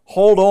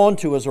hold on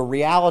to as a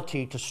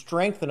reality to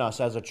strengthen us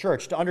as a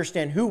church, to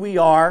understand who we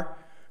are,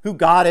 who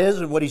God is,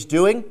 and what He's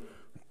doing,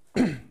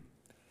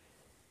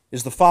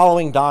 is the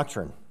following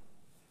doctrine.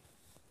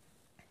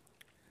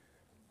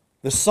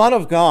 The Son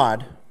of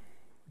God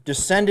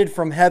descended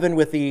from heaven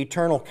with the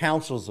eternal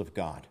counsels of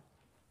God.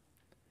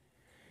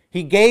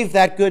 He gave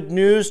that good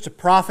news to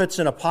prophets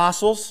and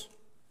apostles.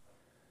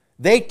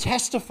 They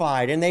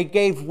testified and they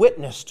gave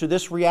witness to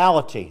this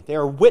reality. They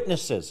are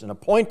witnesses and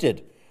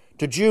appointed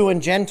to Jew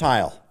and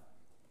Gentile.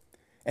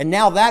 And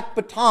now that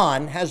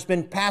baton has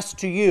been passed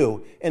to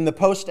you in the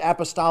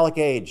post-apostolic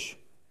age.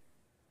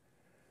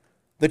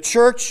 The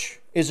church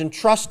is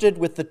entrusted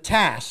with the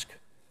task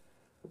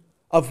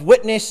of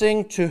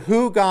witnessing to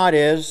who God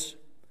is,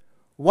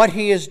 what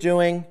He is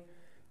doing,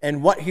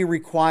 and what He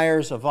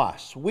requires of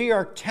us. We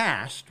are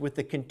tasked with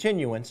the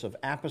continuance of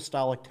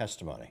apostolic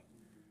testimony.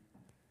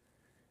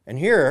 And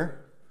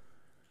here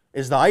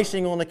is the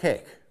icing on the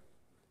cake.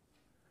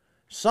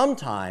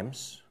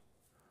 Sometimes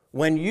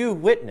when you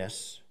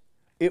witness,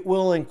 it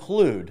will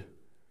include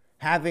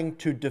having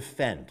to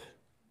defend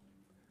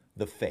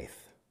the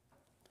faith.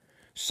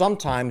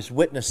 Sometimes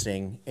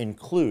witnessing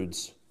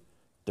includes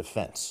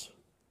defense.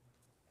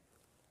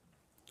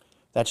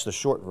 That's the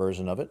short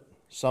version of it.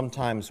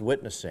 Sometimes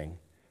witnessing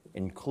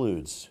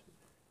includes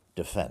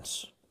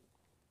defense.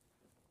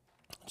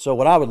 So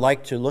what I would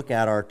like to look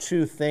at are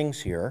two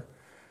things here,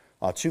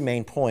 two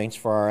main points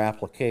for our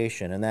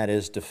application, and that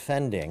is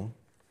defending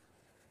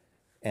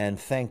and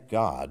thank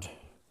God.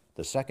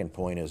 The second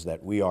point is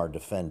that we are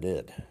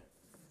defended.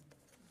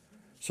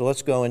 So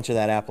let's go into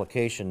that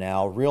application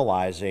now,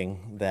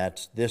 realizing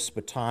that this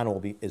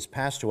baton is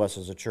passed to us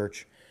as a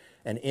church,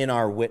 and in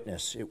our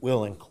witness it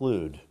will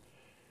include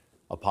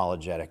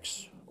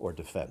apologetics or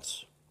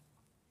defense.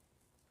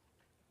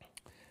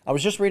 I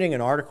was just reading an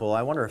article.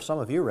 I wonder if some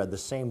of you read the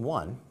same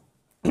one.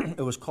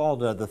 It was called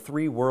The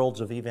Three Worlds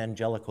of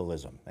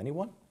Evangelicalism.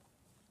 Anyone?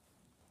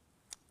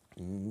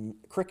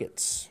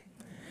 Crickets.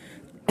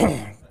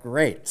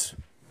 Great.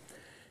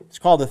 It's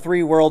called The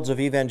Three Worlds of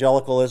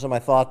Evangelicalism. I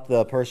thought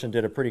the person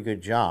did a pretty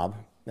good job.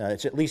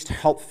 It's at least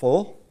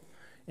helpful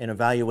in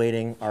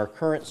evaluating our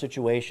current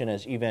situation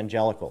as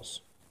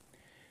evangelicals.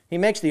 He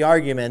makes the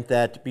argument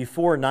that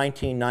before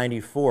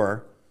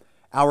 1994,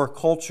 our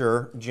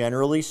culture,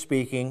 generally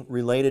speaking,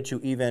 related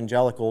to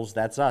evangelicals,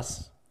 that's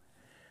us.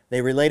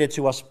 They related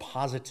to us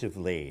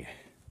positively,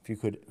 if you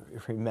could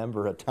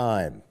remember a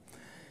time.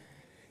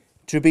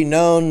 To be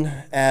known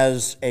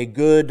as a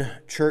good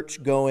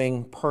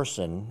church-going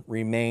person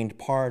remained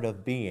part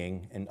of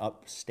being an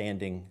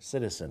upstanding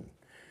citizen.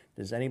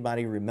 Does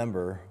anybody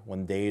remember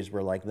when days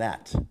were like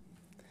that?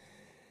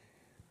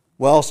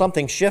 Well,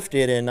 something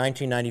shifted in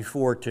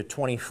 1994 to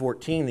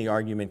 2014, the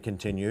argument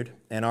continued,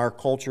 and our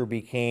culture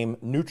became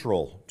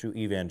neutral to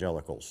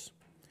evangelicals.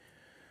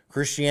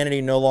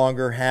 Christianity no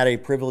longer had a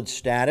privileged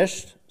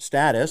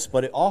status,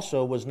 but it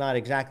also was not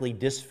exactly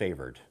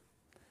disfavored.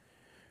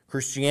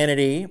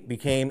 Christianity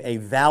became a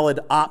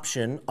valid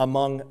option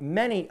among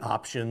many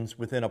options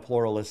within a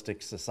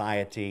pluralistic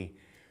society.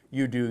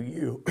 You do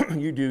you,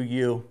 you do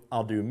you,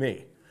 I'll do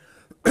me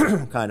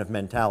kind of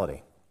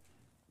mentality.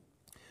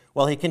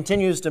 Well, he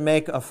continues to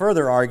make a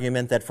further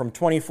argument that from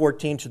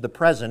 2014 to the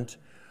present,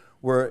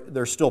 where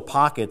there's still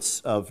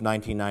pockets of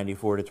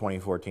 1994 to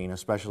 2014,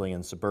 especially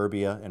in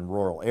suburbia and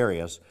rural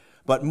areas,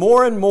 but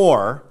more and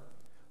more,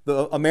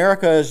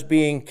 America is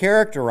being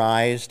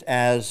characterized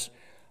as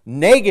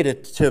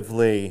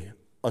negatively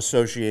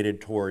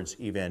associated towards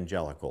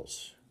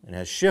evangelicals and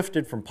has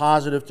shifted from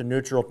positive to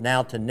neutral,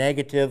 now to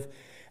negative,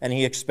 and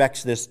he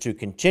expects this to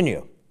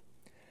continue.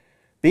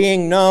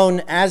 Being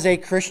known as a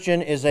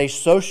Christian is a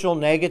social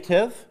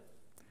negative,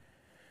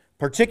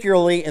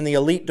 particularly in the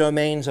elite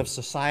domains of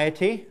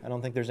society. I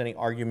don't think there's any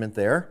argument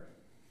there.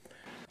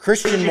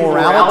 Christian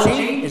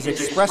morality is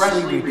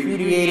expressly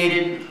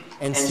repudiated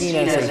and seen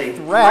as a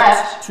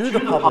threat to the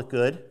public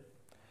good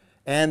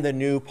and the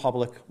new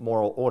public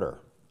moral order.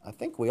 I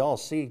think we all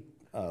see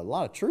a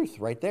lot of truth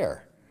right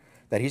there,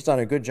 that he's done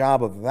a good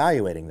job of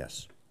evaluating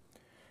this.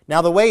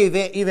 Now, the way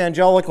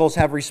evangelicals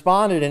have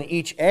responded in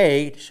each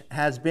age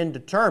has been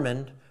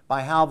determined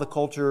by how the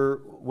culture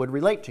would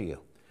relate to you.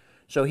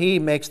 So he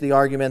makes the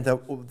argument that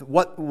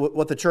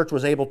what the church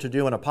was able to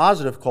do in a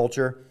positive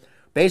culture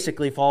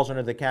basically falls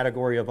under the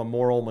category of a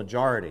moral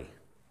majority.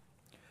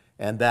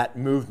 And that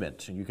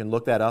movement, you can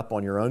look that up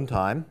on your own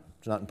time.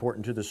 It's not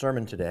important to the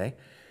sermon today.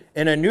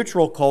 In a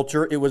neutral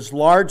culture, it was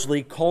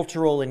largely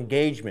cultural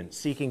engagement,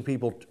 seeking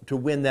people to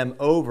win them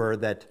over,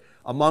 that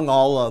among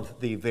all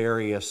of the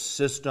various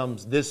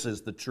systems, this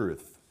is the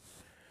truth.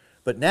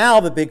 But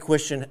now the big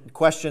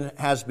question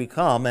has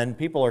become, and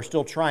people are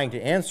still trying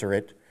to answer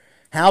it,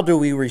 how do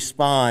we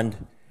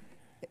respond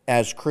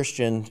as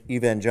Christian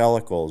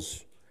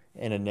evangelicals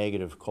in a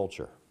negative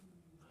culture?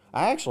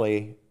 I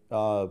actually,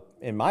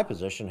 in my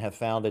position, have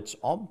found it's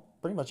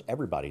pretty much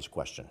everybody's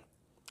question.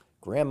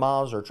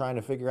 Grandmas are trying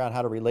to figure out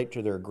how to relate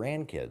to their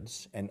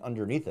grandkids, and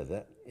underneath of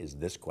it is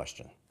this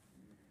question.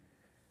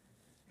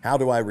 How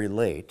do I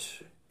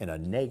relate in a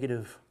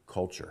negative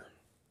culture?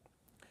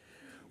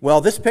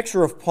 Well, this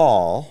picture of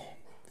Paul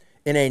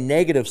in a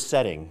negative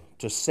setting,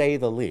 to say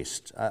the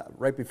least.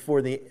 Right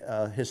before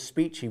his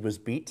speech, he was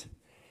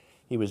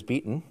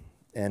beaten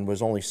and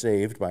was only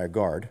saved by a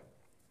guard.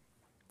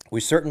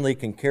 We certainly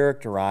can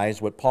characterize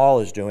what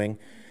Paul is doing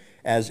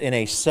as in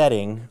a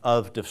setting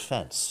of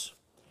defense.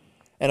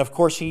 And of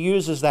course, he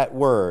uses that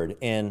word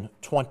in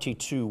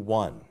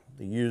 22:1.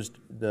 He used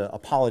the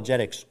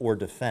apologetics or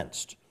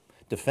defense.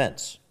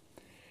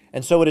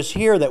 And so it is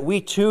here that we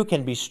too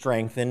can be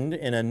strengthened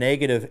in a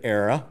negative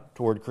era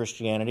toward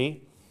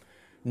Christianity,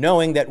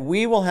 knowing that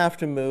we will have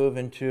to move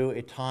into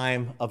a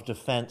time of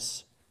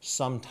defense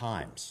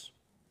sometimes.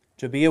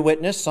 To be a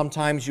witness,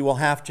 sometimes you will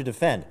have to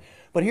defend.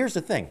 But here's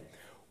the thing.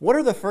 What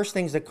are the first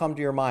things that come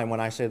to your mind when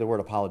I say the word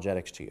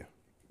apologetics to you?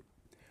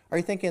 Are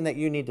you thinking that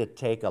you need to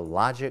take a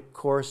logic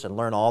course and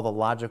learn all the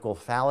logical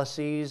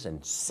fallacies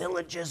and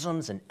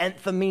syllogisms and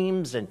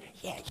enthymemes and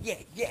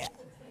yeah?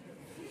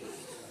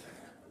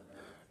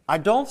 I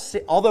don't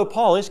see, although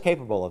Paul is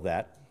capable of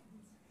that,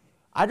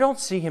 I don't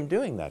see him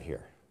doing that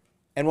here.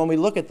 And when we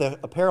look at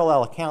a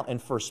parallel account in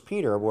 1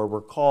 Peter, where we're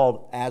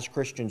called as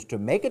Christians to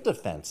make a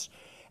defense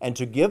and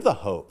to give the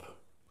hope,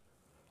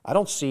 I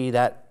don't see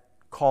that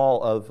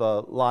call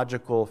of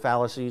logical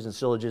fallacies and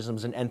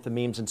syllogisms and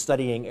enthymemes and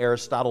studying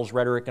Aristotle's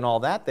rhetoric and all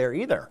that there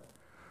either.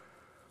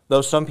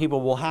 Though some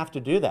people will have to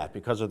do that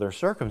because of their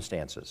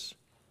circumstances.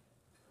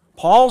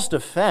 Paul's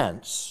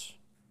defense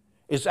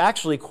is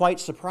actually quite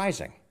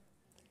surprising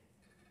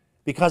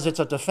because it's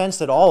a defense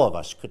that all of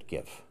us could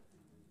give.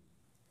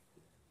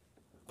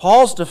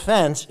 Paul's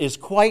defense is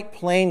quite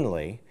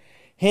plainly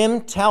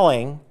him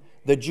telling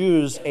the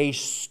Jews a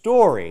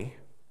story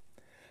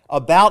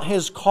about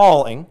his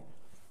calling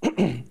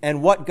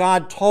and what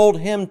God told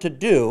him to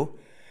do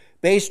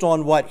based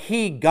on what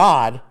he,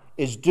 God,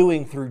 is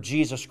doing through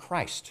Jesus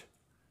Christ.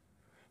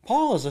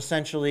 Paul is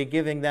essentially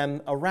giving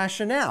them a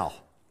rationale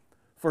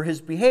for his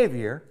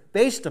behavior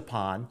based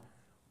upon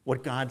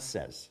what God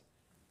says.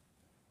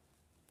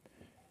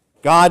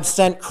 God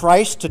sent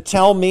Christ to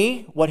tell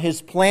me what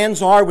his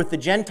plans are with the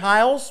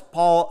Gentiles,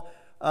 Paul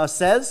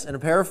says in a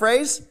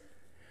paraphrase.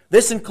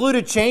 This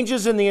included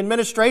changes in the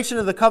administration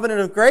of the covenant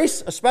of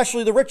grace,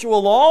 especially the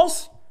ritual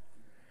laws.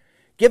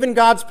 Given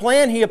God's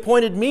plan, he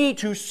appointed me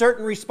to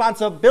certain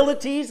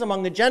responsibilities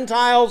among the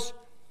Gentiles,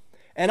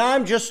 and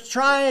I'm just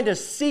trying to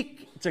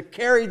seek to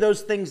carry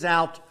those things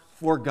out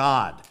for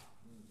God.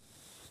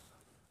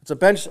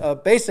 It's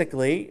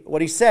basically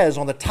what he says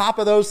on the top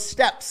of those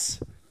steps.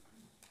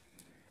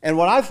 And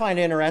what I find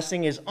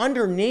interesting is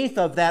underneath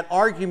of that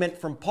argument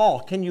from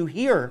Paul, can you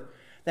hear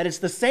that it's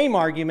the same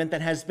argument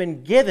that has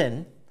been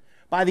given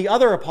by the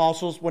other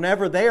apostles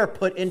whenever they are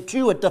put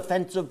into a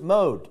defensive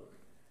mode?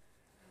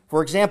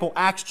 For example,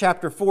 Acts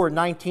chapter 4,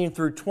 19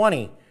 through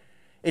 20.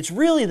 It's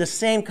really the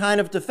same kind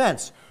of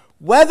defense.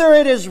 Whether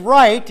it is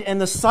right in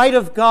the sight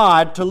of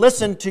God to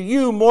listen to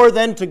you more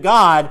than to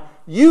God,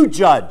 you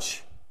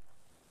judge.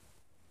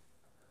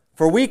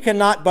 For we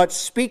cannot but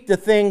speak the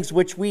things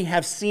which we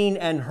have seen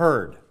and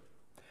heard.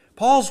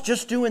 Paul's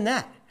just doing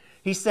that.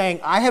 He's saying,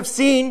 I have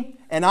seen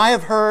and I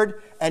have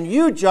heard, and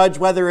you judge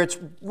whether it's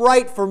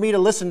right for me to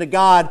listen to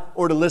God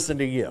or to listen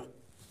to you.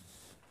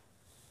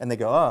 And they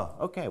go, oh,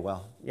 okay,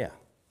 well, yeah.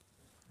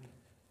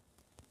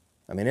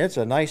 I mean, it's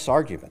a nice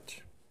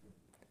argument.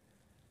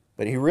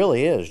 But he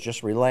really is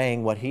just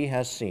relaying what he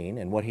has seen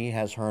and what he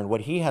has heard,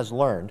 what he has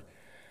learned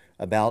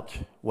about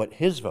what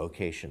his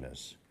vocation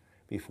is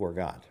before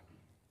God.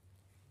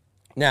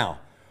 Now,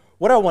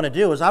 what I want to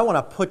do is I want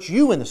to put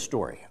you in the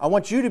story. I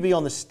want you to be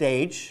on the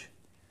stage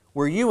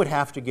where you would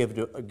have to give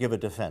a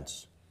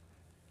defense.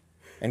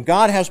 And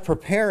God has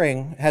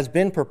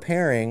been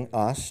preparing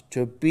us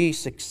to be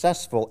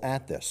successful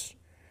at this.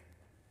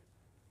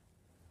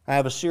 I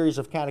have a series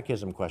of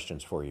catechism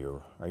questions for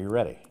you. Are you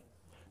ready?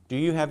 Do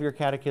you have your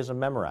catechism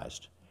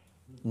memorized?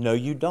 No,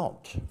 you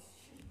don't.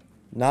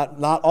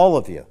 Not all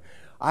of you.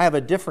 I have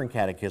a different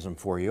catechism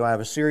for you. I have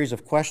a series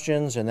of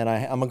questions, and then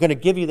I'm going to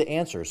give you the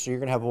answers. So you're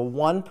going to have a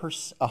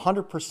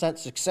 100%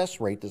 success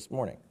rate this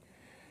morning.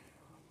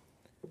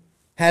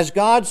 Has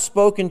God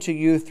spoken to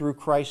you through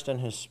Christ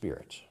and His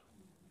Spirit?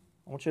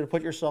 I want you to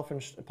put yourself in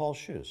Paul's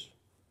shoes.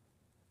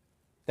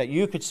 That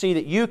you could see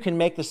that you can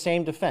make the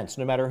same defense,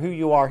 no matter who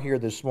you are here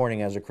this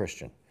morning as a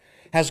Christian.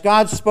 Has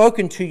God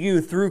spoken to you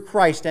through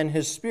Christ and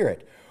His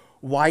Spirit?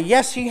 Why,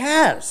 yes, He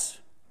has,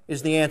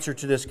 is the answer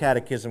to this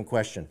catechism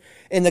question.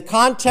 In the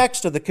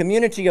context of the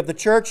community of the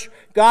church,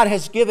 God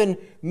has given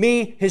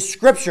me His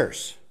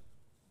Scriptures.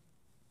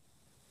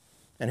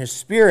 And His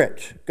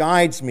Spirit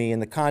guides me in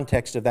the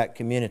context of that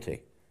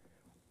community.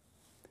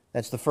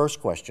 That's the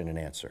first question and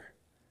answer.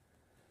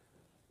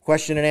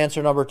 Question and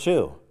answer number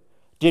 2.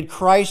 Did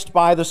Christ,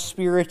 by the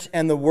Spirit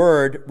and the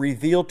Word,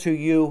 reveal to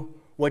you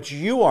what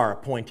you are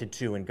appointed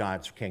to in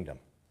God's kingdom?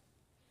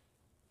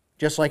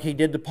 Just like He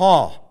did to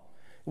Paul.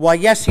 Why,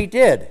 yes, He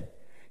did.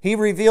 He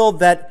revealed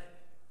that,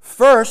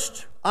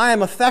 first, I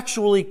am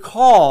effectually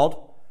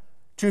called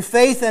to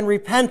faith and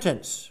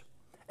repentance.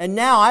 And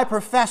now I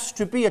profess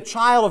to be a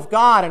child of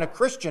God and a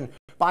Christian.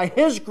 By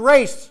His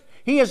grace,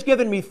 He has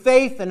given me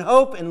faith and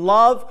hope and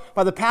love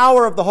by the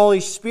power of the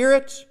Holy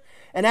Spirit.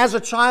 And as a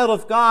child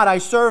of God, I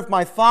serve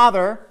my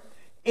Father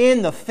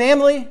in the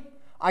family,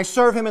 I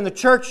serve Him in the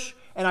church,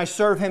 and I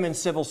serve Him in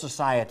civil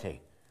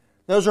society.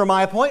 Those are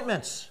my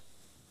appointments.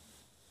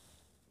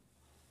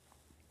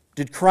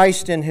 Did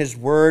Christ in His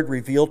Word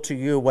reveal to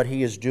you what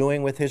He is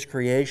doing with His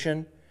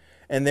creation,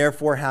 and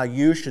therefore how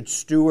you should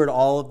steward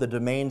all of the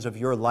domains of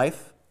your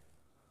life?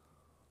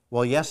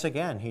 Well, yes,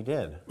 again, He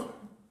did.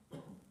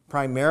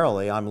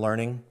 Primarily, I'm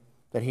learning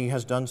that He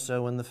has done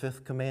so in the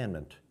 5th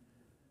commandment,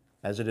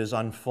 as it is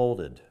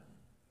unfolded.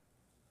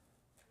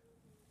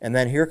 And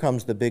then here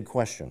comes the big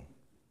question.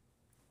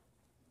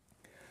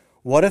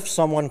 What if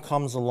someone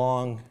comes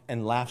along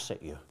and laughs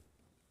at you?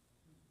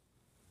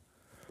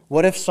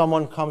 What if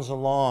someone comes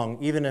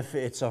along, even if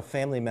it's a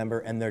family member,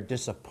 and they're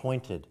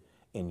disappointed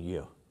in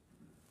you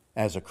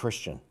as a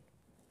Christian?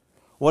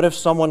 What if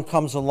someone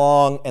comes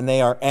along and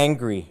they are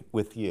angry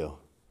with you?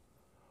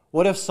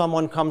 What if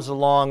someone comes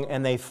along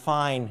and they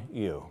fine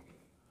you?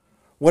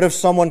 What if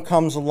someone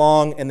comes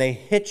along and they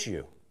hit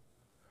you?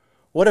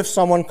 What if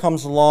someone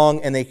comes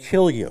along and they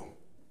kill you?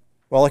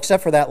 Well,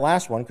 except for that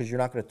last one, because you're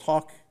not going to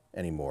talk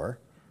anymore.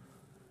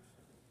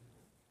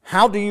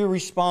 How do you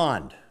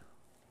respond?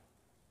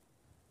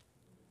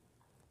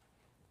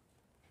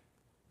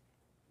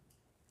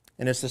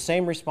 And it's the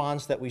same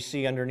response that we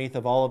see underneath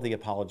of all of the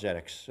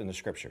apologetics in the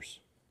Scriptures.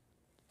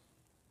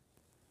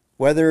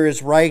 Whether it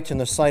is right in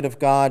the sight of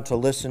God to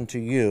listen to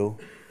you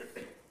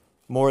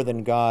more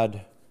than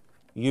God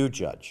you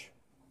judge.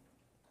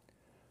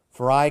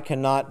 For I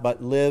cannot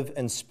but live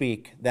and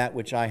speak that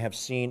which I have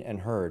seen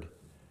and heard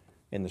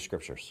in the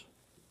Scriptures.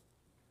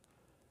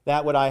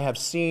 That what I have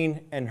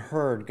seen and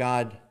heard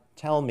God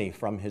tell me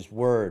from His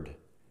Word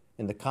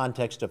in the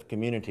context of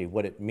community,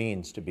 what it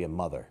means to be a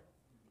mother,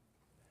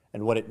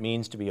 and what it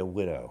means to be a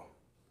widow,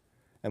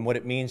 and what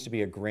it means to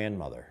be a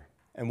grandmother,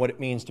 and what it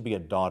means to be a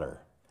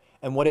daughter,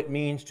 and what it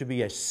means to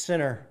be a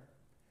sinner,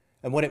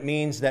 and what it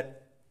means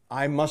that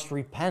I must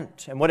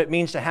repent, and what it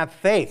means to have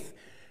faith.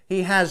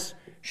 He has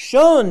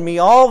shown me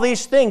all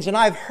these things, and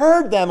I've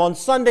heard them on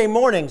Sunday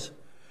mornings.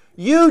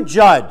 You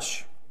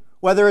judge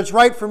whether it's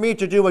right for me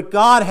to do what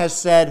God has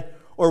said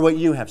or what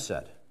you have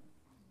said.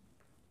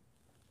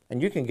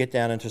 And you can get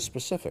down into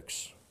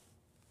specifics,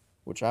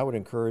 which I would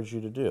encourage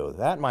you to do.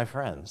 That, my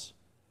friends,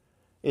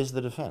 is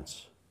the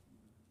defense.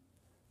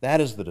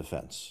 That is the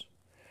defense.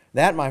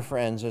 That, my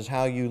friends, is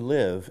how you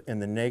live in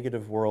the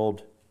negative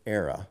world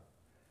era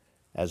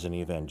as an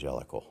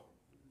evangelical.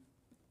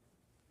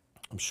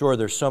 I'm sure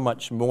there's so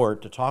much more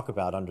to talk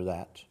about under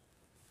that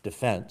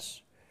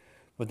defense,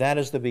 but that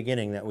is the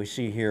beginning that we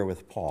see here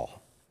with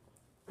Paul.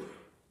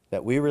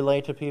 That we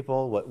relate to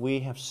people what we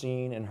have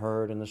seen and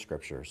heard in the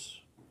Scriptures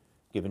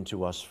given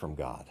to us from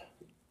God.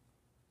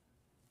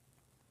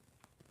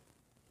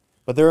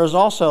 But there is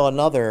also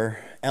another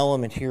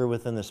element here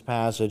within this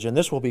passage, and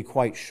this will be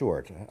quite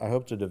short. I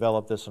hope to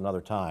develop this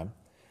another time.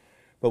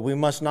 But we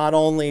must not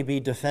only be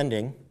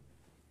defending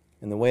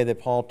in the way that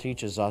Paul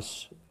teaches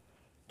us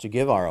to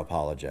give our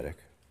apologetic,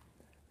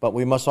 but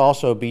we must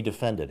also be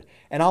defended.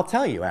 And I'll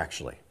tell you,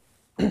 actually,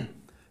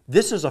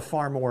 this is a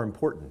far more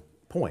important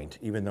point,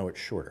 even though it's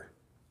shorter.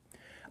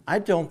 I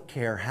don't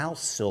care how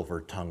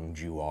silver-tongued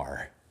you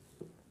are.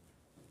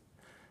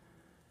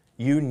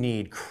 You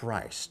need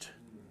Christ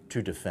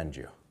to defend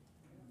you.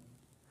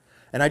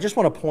 And I just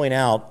want to point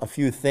out a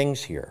few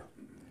things here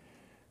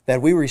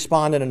that we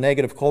respond in a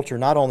negative culture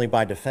not only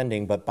by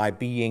defending, but by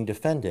being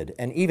defended.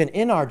 And even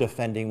in our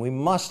defending, we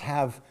must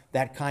have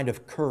that kind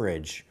of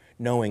courage,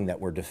 knowing that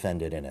we're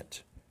defended in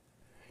it.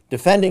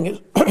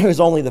 Defending is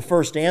only the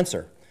first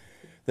answer.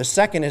 The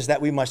second is that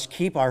we must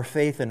keep our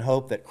faith and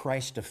hope that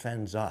Christ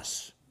defends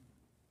us,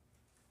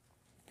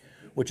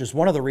 which is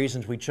one of the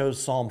reasons we chose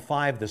Psalm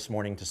 5 this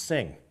morning to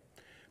sing,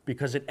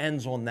 because it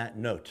ends on that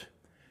note,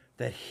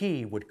 that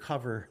He would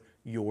cover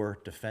your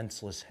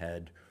defenseless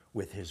head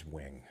with His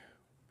wing,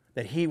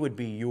 that He would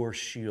be your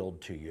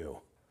shield to you.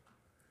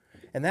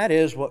 And that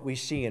is what we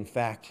see, in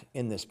fact,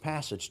 in this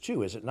passage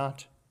too, is it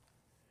not?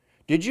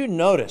 Did you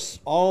notice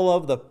all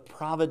of the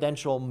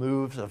providential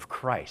moves of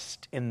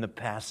Christ in the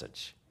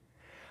passage?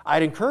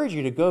 I'd encourage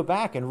you to go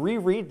back and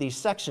reread these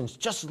sections,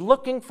 just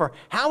looking for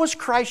how is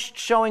Christ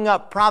showing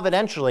up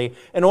providentially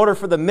in order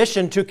for the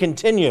mission to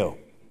continue.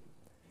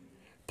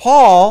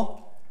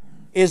 Paul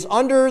is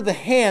under the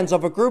hands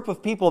of a group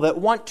of people that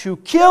want to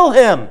kill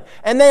him,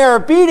 and they are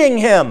beating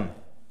him.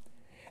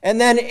 And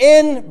then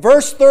in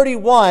verse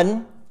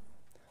 31,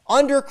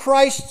 under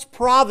Christ's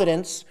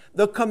providence,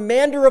 the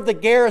commander of the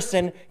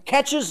garrison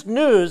catches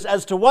news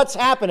as to what's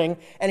happening,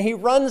 and he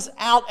runs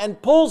out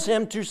and pulls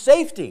him to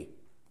safety.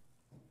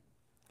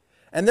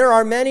 And there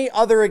are many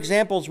other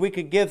examples we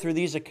could give through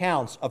these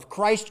accounts of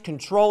Christ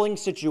controlling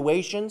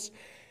situations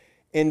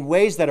in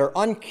ways that are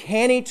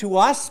uncanny to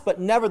us, but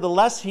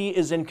nevertheless He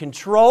is in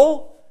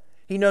control.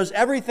 He knows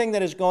everything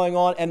that is going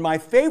on. And my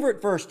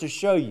favorite verse to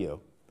show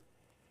you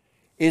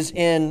is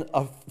in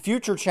a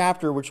future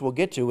chapter, which we'll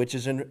get to, which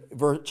is in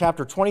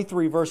chapter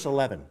 23, verse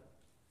 11.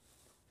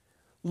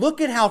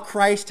 Look at how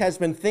Christ has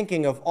been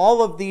thinking of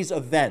all of these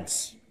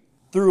events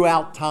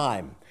throughout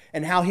time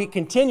and how He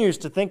continues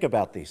to think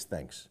about these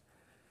things.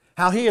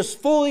 How He is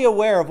fully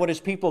aware of what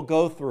His people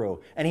go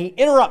through, and He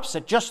interrupts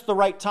at just the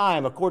right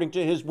time according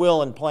to His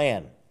will and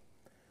plan.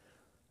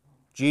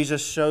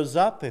 Jesus shows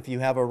up. If you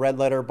have a red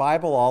letter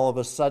Bible, all of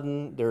a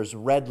sudden there's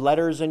red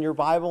letters in your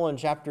Bible in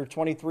chapter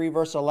 23,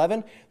 verse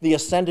 11. The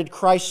ascended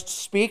Christ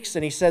speaks,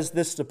 and He says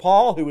this to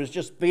Paul, who was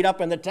just beat up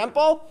in the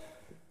temple.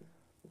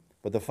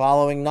 But the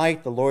following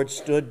night the Lord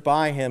stood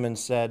by him and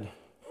said,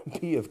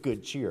 "Be of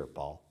good cheer,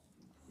 Paul."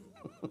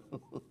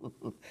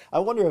 I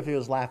wonder if he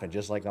was laughing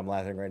just like I'm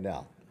laughing right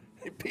now.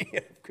 Be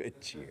of good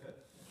cheer.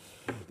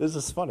 This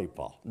is funny,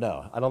 Paul.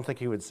 No, I don't think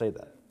he would say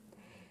that.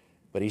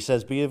 But he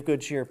says, "Be of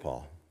good cheer,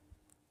 Paul.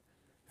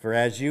 For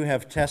as you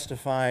have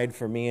testified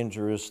for me in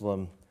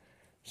Jerusalem,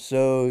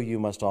 so you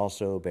must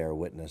also bear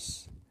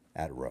witness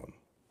at Rome."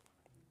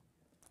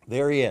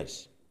 There he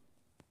is.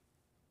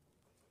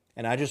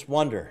 And I just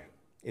wonder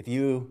if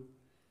you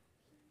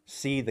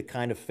see the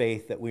kind of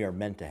faith that we are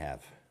meant to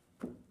have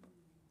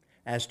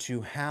as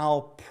to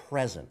how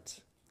present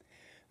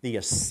the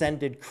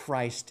ascended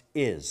Christ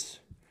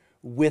is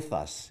with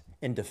us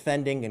in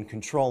defending and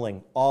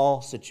controlling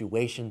all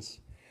situations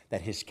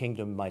that His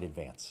kingdom might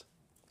advance.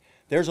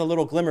 There's a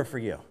little glimmer for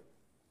you.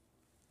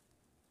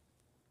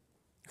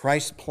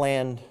 Christ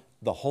planned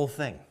the whole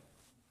thing.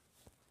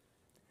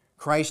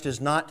 Christ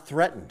is not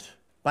threatened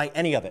by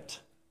any of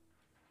it.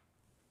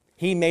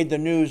 He made the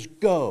news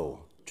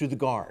go to the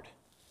guard.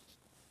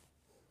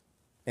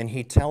 And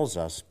He tells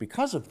us,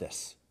 because of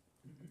this,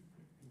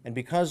 and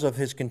because of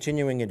His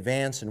continuing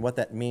advance and what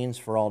that means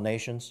for all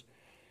nations,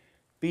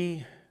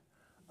 be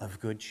of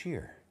good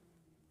cheer.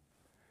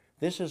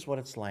 This is what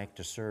it's like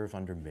to serve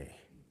under me.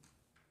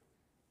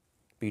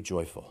 Be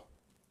joyful.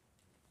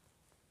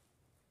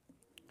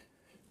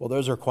 Well,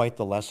 those are quite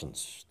the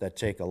lessons that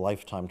take a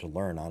lifetime to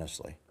learn,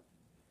 honestly.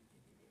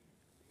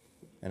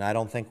 And I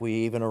don't think we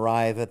even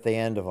arrive at the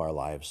end of our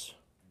lives.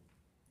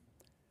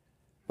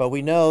 But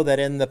we know that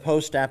in the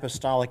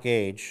post-apostolic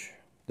age,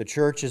 the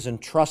church is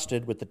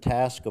entrusted with the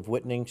task of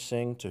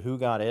witnessing to who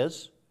God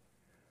is,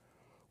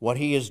 what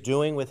He is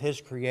doing with His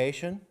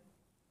creation,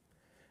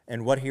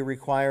 and what He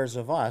requires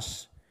of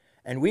us.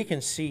 And we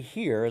can see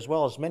here, as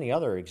well as many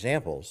other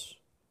examples,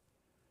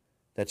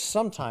 that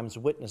sometimes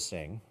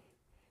witnessing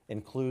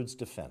includes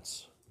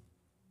defense.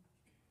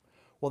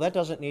 Well, that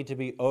doesn't need to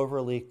be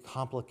overly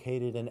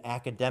complicated and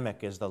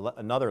academic, is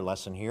another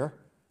lesson here.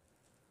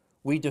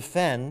 We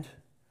defend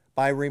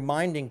by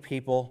reminding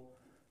people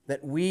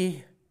that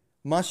we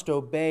must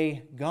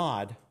obey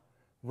God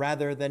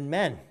rather than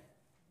men.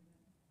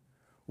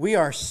 We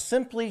are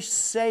simply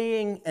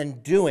saying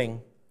and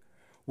doing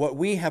what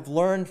we have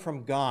learned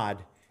from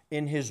God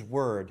in His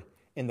Word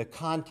in the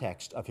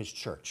context of His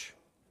church.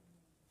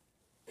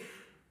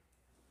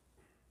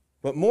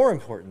 But more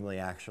importantly,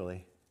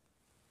 actually,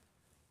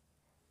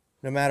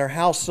 no matter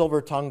how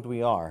silver-tongued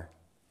we are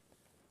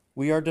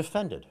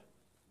defended.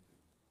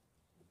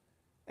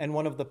 And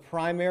one of the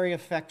primary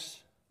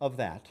effects of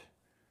that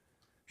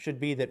should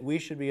be that we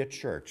should be a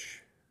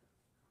church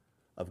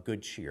of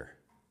good cheer.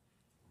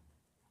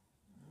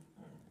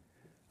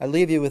 I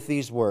leave you with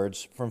these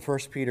words from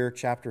 1 Peter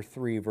chapter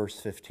 3, verse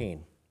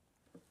 15.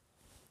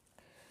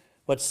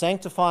 "But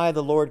sanctify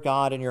the Lord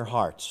God in your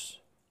hearts,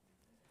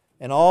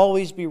 and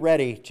always be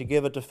ready to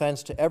give a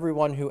defense to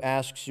everyone who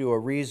asks you a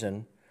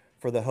reason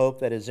for the hope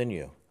that is in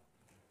you,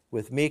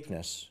 with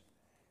meekness,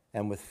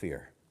 and with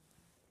fear.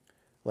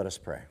 Let us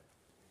pray.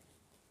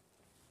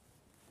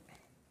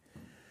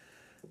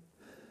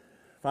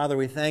 Father,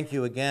 we thank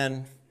you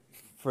again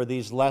for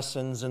these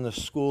lessons in the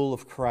school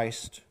of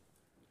Christ.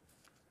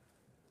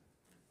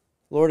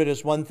 Lord, it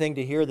is one thing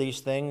to hear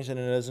these things, and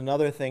it is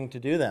another thing to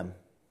do them.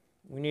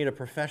 We need a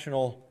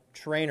professional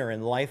trainer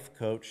and life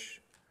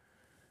coach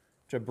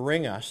to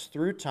bring us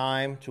through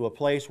time to a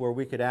place where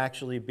we could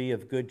actually be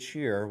of good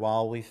cheer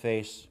while we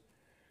face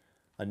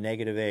a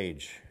negative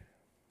age.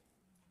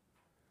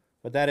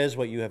 But that is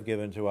what you have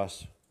given to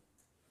us.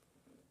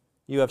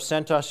 You have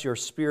sent us your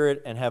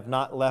Spirit and have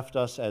not left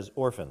us as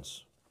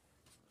orphans.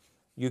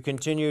 You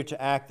continue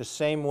to act the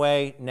same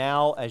way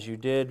now as you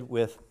did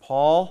with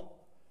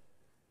Paul.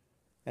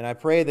 And I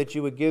pray that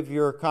you would give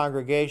your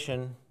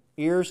congregation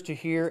ears to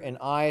hear and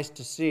eyes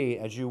to see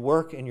as you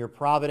work in your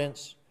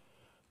providence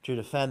to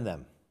defend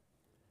them.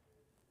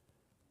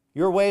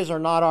 Your ways are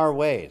not our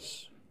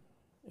ways.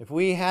 If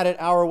we had it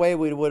our way,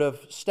 we would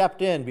have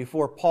stepped in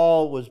before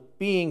Paul was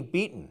being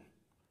beaten.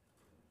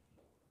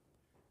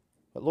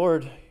 But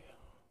Lord,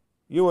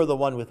 you are the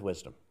one with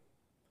wisdom.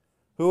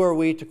 Who are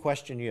we to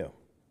question you?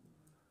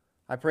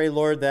 I pray,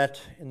 Lord, that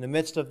in the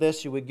midst of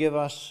this, you would give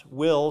us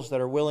wills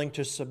that are willing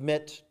to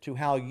submit to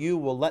how you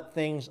will let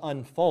things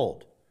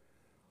unfold.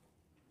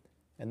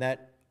 And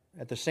that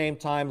at the same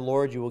time,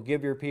 Lord, you will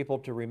give your people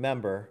to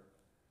remember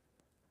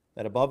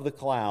that above the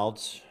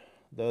clouds,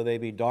 though they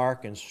be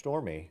dark and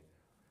stormy,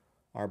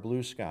 are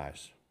blue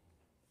skies.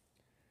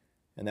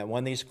 And that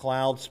when these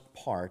clouds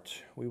part,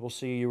 we will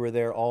see you were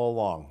there all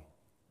along,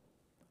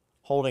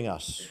 holding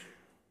us.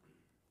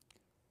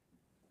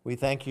 We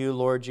thank you,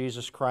 Lord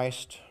Jesus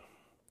Christ,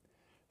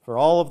 for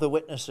all of the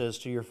witnesses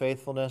to your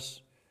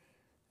faithfulness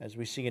as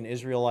we see in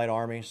Israelite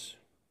armies.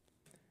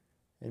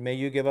 And may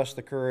you give us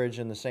the courage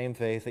and the same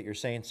faith that your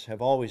saints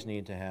have always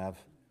needed to have.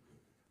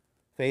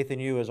 Faith in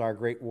you as our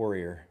great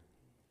warrior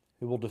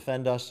who will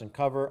defend us and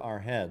cover our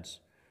heads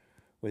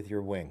with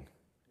your wing.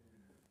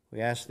 We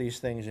ask these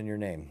things in your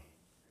name.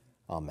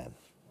 Amen.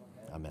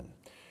 Amen.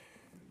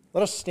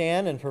 Let us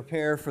stand and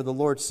prepare for the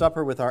Lord's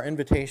Supper with our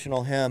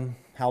invitational hymn,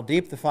 How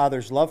Deep the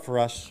Father's Love for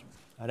Us.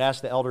 I'd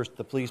ask the elders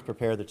to please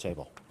prepare the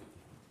table.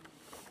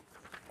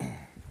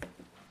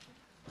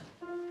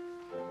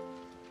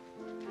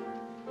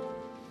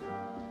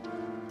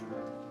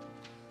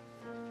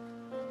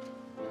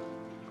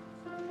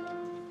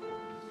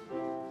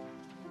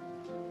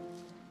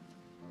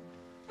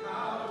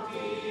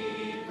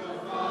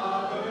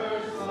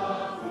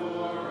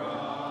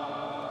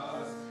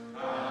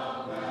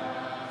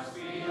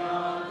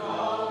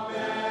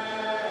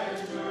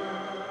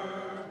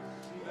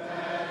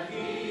 That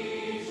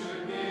he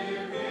should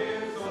give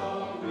his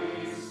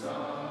only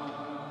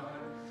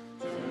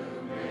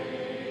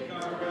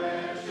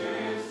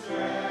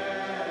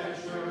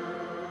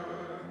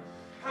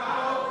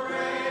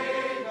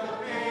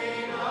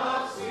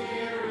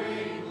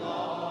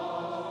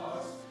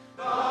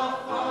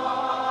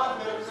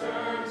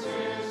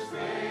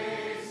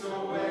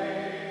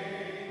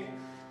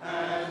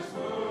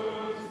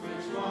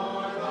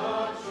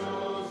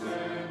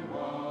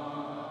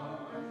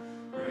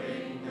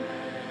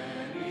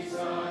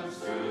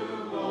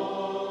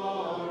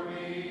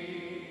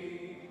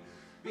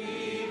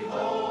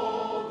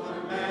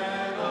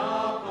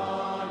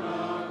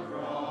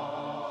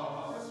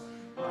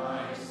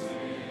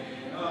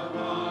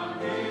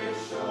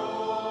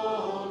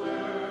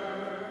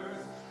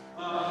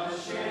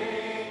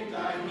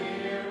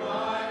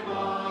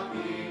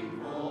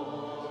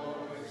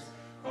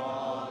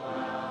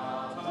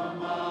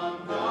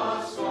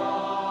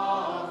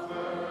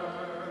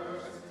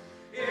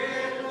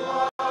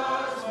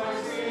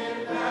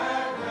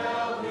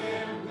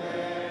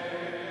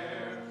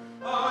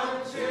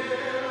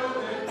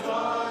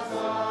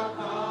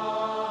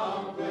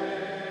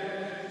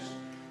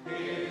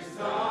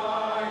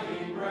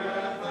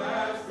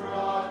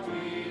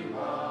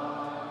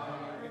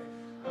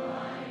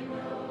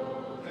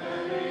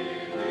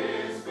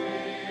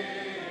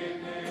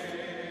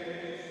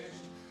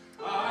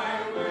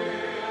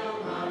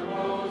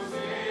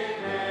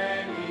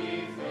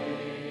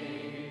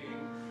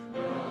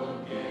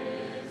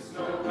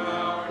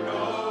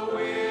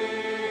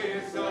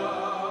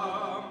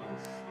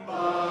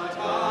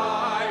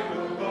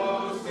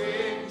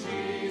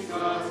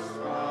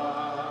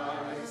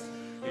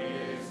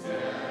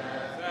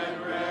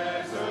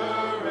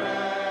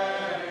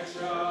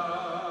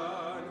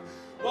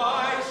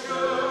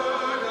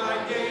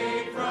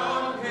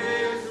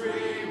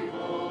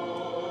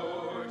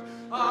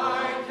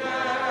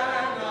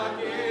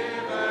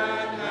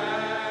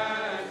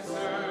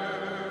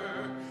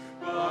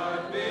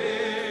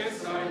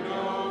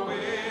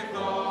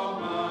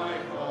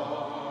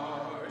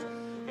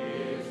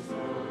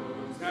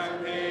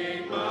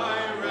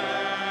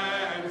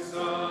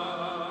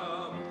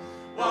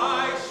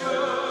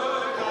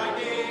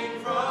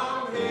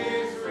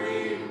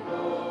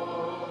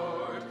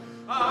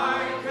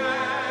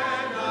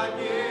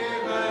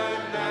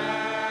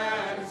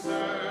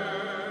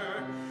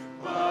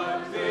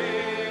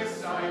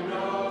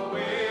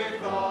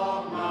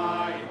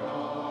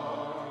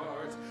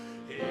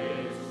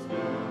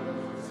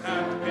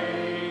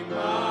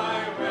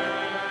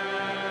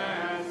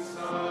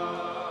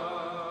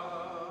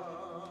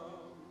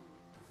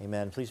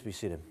Amen. Please be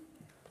seated.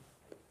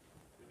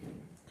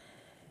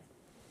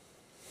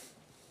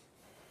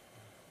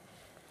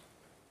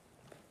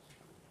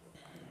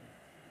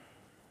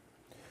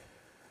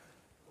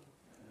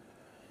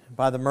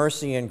 By the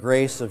mercy and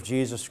grace of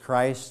Jesus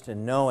Christ,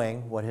 and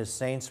knowing what his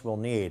saints will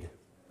need,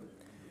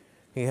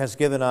 he has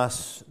given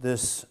us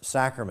this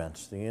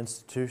sacrament, the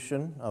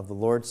institution of the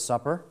Lord's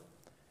Supper.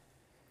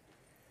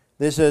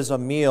 This is a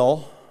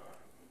meal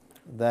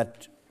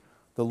that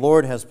the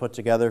Lord has put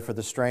together for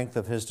the strength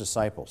of his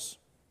disciples.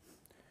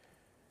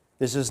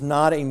 This is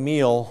not a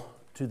meal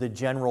to the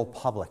general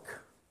public,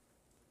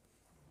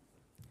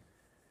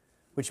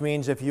 which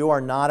means if you are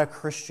not a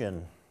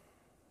Christian,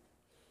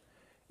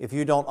 if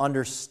you don't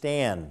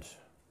understand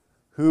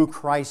who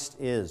Christ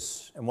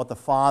is and what the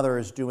Father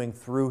is doing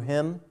through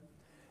him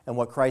and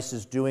what Christ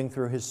is doing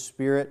through his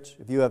Spirit,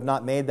 if you have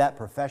not made that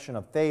profession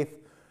of faith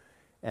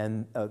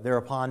and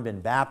thereupon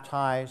been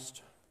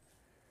baptized,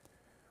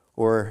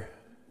 or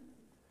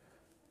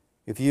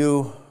if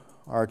you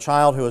are a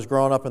child who has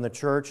grown up in the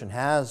church and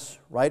has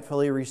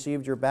rightfully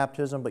received your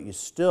baptism, but you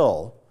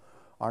still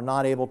are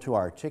not able to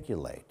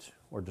articulate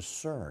or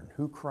discern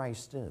who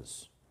Christ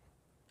is,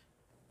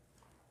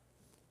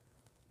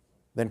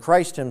 then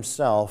Christ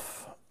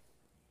himself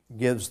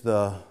gives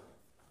the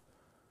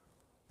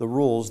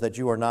rules that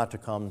you are not to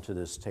come to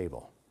this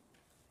table.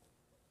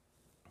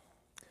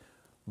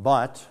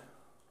 But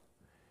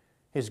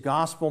his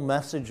gospel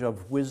message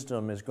of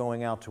wisdom is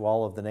going out to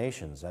all of the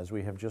nations, as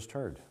we have just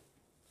heard.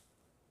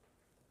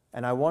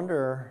 And I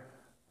wonder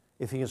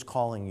if he is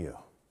calling you.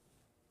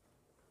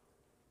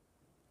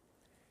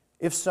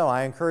 If so,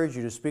 I encourage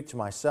you to speak to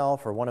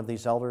myself or one of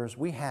these elders.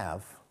 We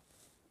have,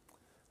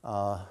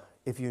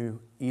 if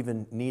you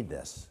even need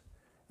this,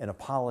 an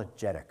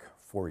apologetic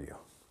for you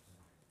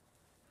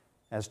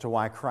as to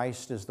why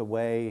Christ is the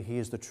way, he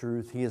is the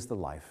truth, he is the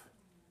life.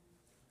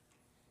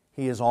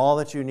 He is all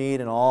that you need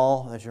and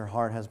all that your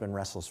heart has been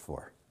restless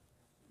for.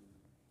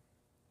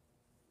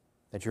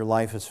 That your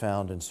life is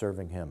found in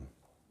serving him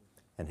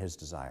and his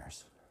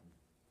desires.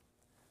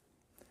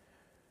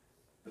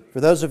 For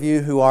those of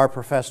you who are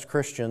professed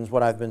Christians,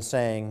 what I've been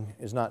saying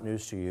is not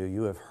news to you.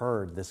 You have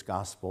heard this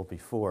gospel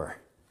before.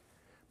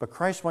 But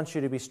Christ wants you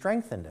to be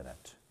strengthened in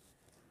it.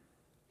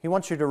 He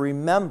wants you to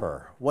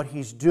remember what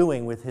he's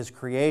doing with his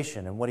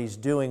creation and what he's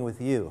doing with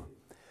you.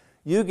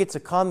 You get to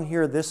come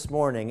here this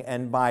morning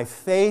and by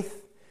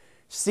faith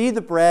see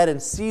the bread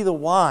and see the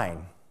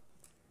wine,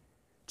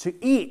 to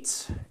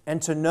eat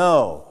and to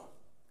know.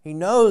 He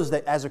knows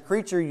that as a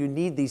creature you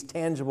need these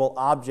tangible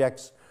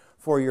objects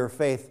for your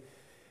faith.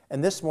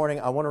 And this morning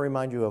I want to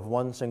remind you of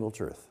one single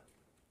truth.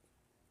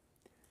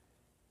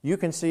 You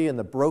can see in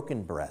the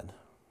broken bread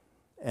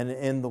and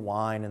in the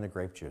wine and the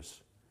grape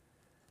juice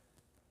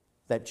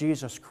that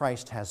Jesus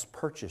Christ has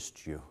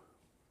purchased you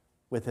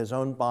with his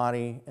own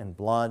body and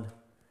blood,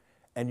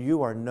 and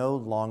you are no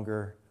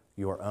longer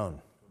your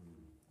own.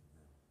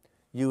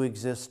 You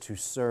exist to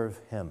serve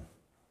him.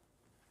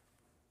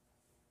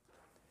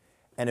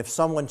 And if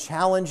someone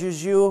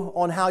challenges you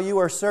on how you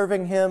are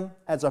serving him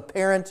as a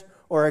parent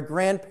or a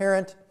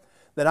grandparent,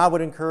 then I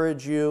would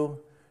encourage you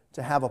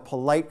to have a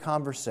polite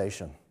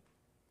conversation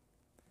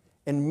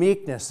in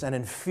meekness and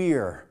in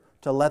fear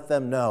to let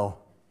them know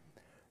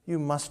you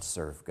must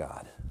serve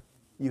God.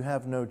 You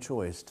have no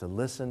choice to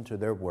listen to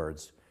their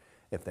words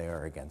if they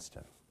are against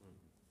him.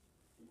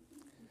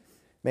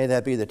 May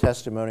that be the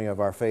testimony of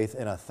our faith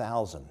in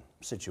 1,000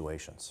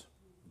 situations.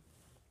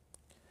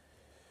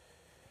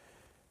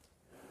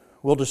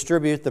 We'll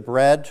distribute the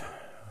bread.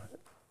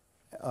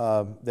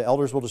 The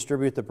elders will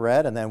distribute the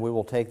bread, and then we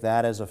will take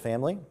that as a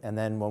family. And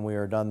then when we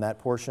are done that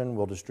portion,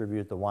 we'll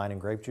distribute the wine and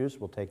grape juice.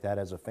 We'll take that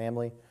as a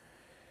family.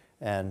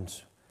 And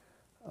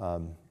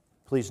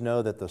please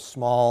know that the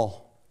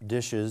small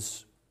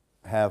dishes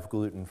have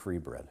gluten-free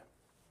bread.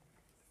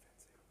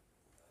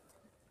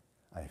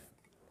 I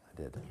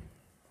did.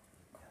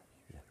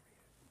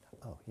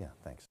 Oh, yeah,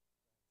 thanks.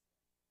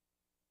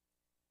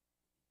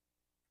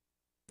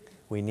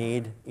 We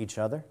need each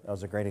other. That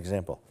was a great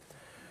example.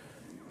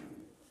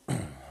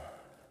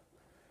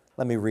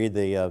 Let me read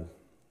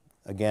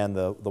again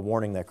the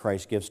warning that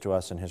Christ gives to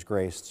us in his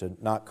grace to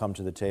not come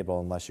to the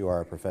table unless you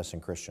are a professing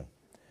Christian.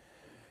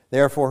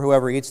 Therefore,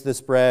 whoever eats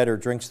this bread or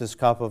drinks this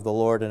cup of the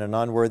Lord in an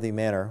unworthy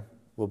manner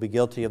will be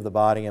guilty of the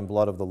body and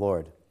blood of the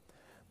Lord.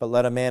 But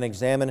let a man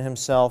examine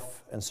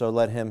himself, and so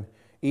let him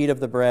eat of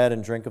the bread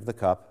and drink of the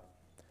cup.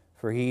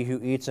 For he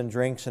who eats and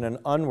drinks in an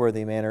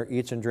unworthy manner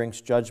eats and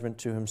drinks judgment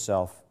to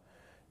himself,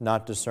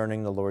 not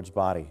discerning the Lord's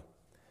body.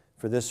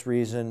 For this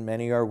reason,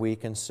 many are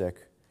weak and sick,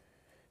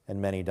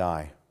 and many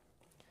die.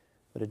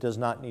 But it does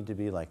not need to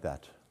be like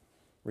that.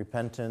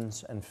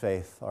 Repentance and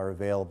faith are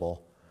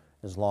available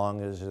as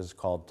long as it is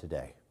called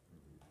today.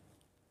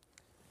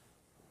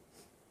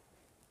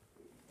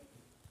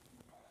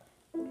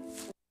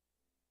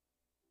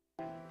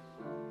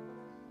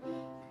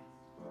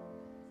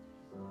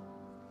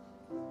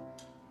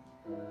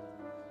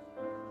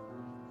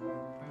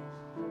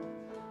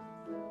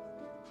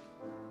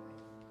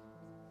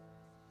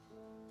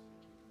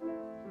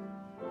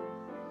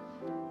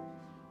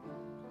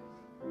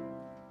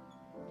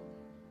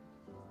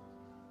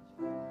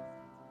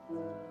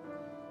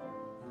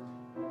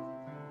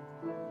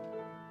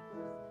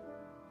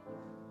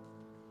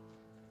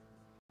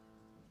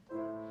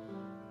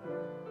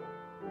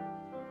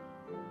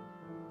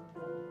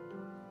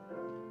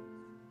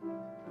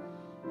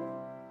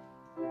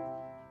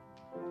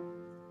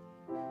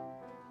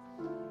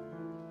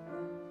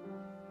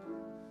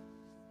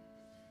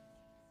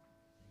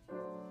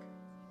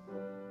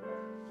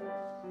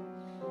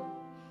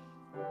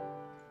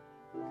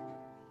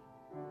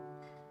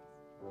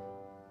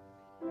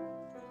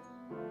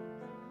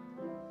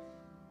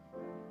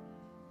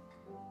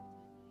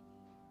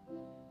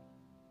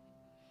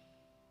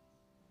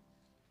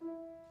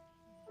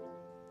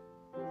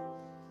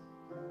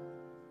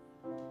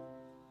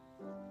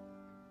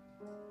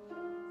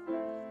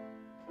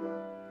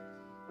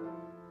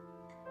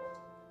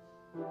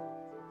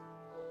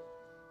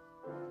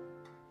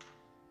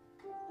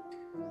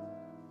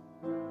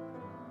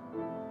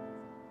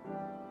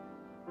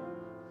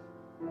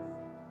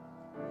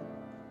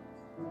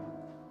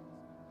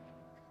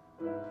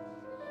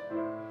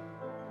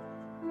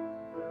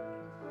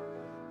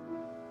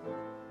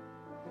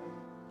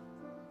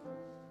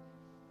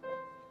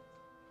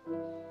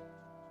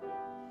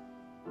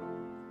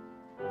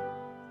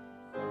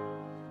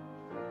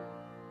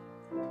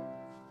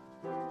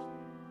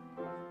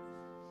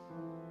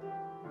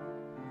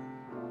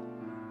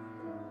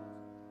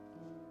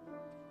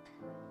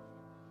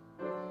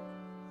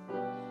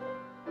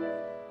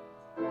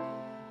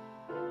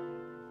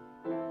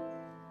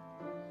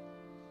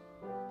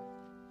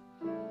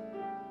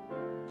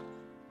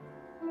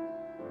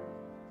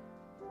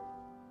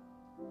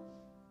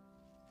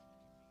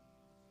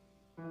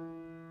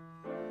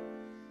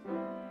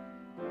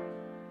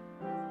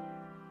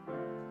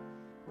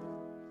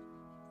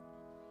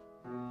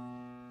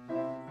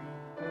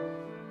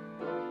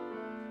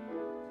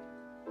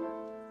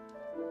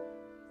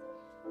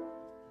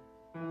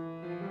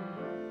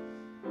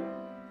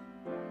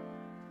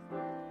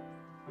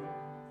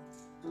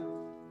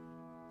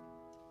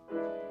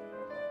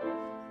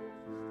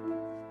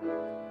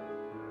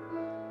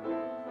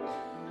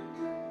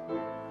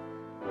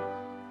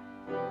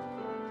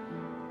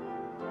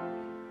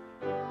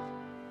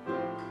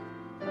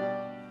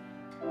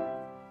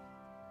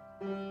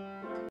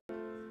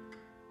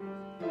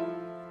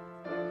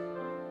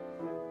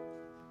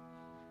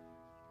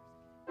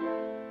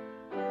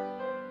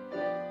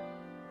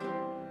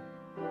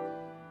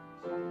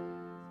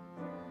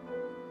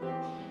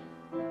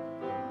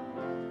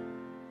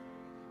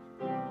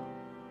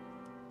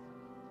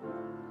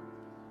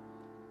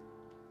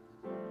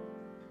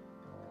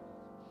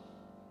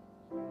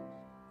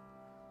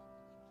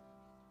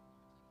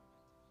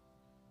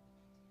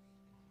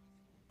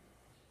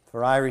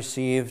 For I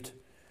received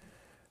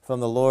from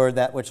the Lord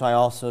that which I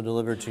also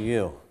delivered to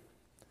you,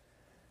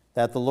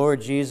 that the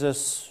Lord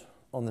Jesus,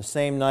 on the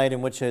same night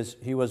in which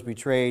he was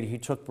betrayed, he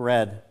took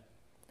bread,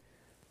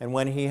 and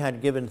when he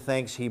had given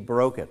thanks, he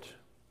broke it.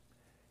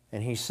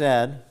 And he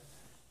said,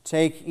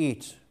 "Take,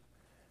 eat.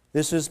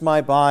 This is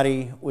my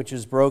body, which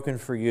is broken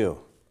for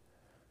you.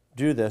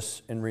 Do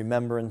this in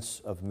remembrance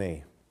of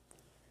me."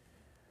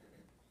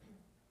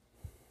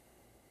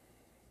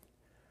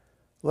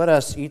 Let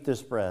us eat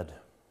this bread,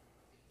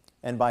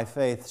 and by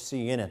faith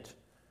see in it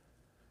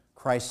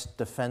Christ's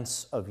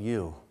defense of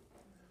you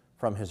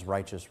from his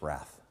righteous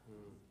wrath.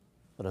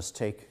 Let us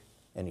take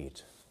and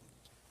eat.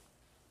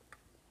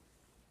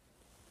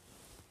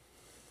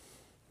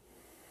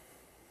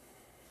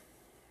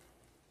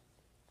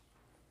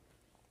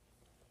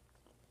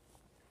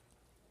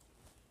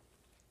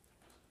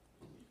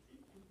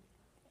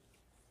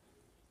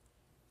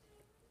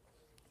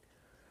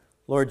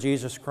 Lord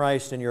Jesus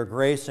Christ, in your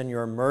grace and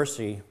your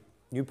mercy,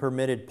 you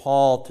permitted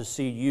Paul to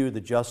see you, the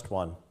just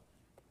one.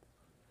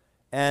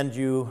 And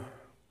you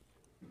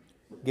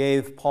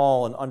gave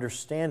Paul an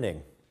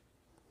understanding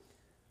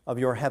of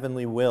your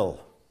heavenly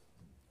will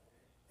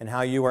and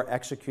how you are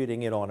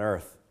executing it on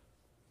earth.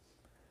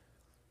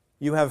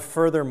 You have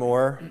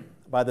furthermore,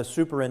 by the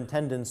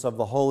superintendence of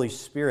the Holy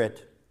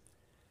Spirit,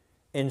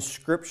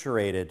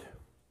 inscripturated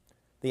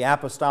the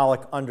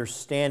apostolic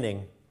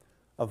understanding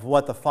of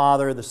what the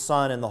Father, the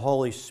Son, and the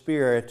Holy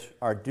Spirit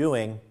are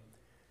doing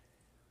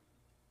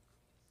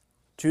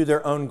to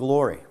their own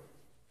glory.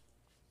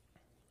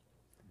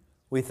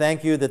 We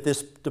thank you that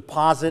this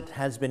deposit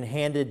has been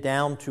handed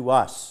down to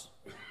us.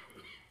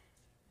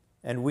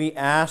 And we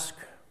ask,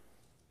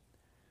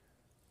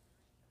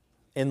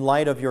 in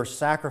light of your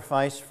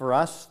sacrifice for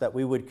us, that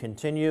we would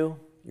continue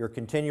your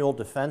continual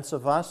defense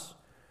of us,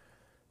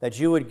 that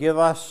you would give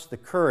us the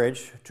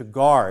courage to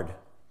guard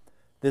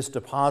this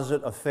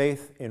deposit of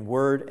faith in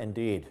word and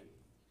deed,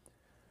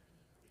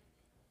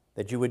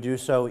 that you would do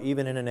so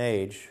even in an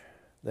age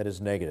that is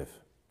negative.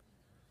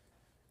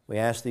 We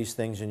ask these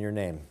things in your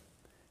name.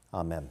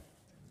 Amen.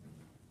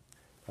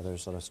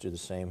 Brothers, let us do the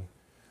same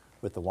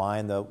with the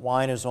wine. The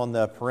wine is on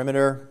the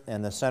perimeter,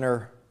 and the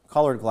center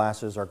colored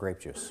glasses are grape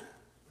juice.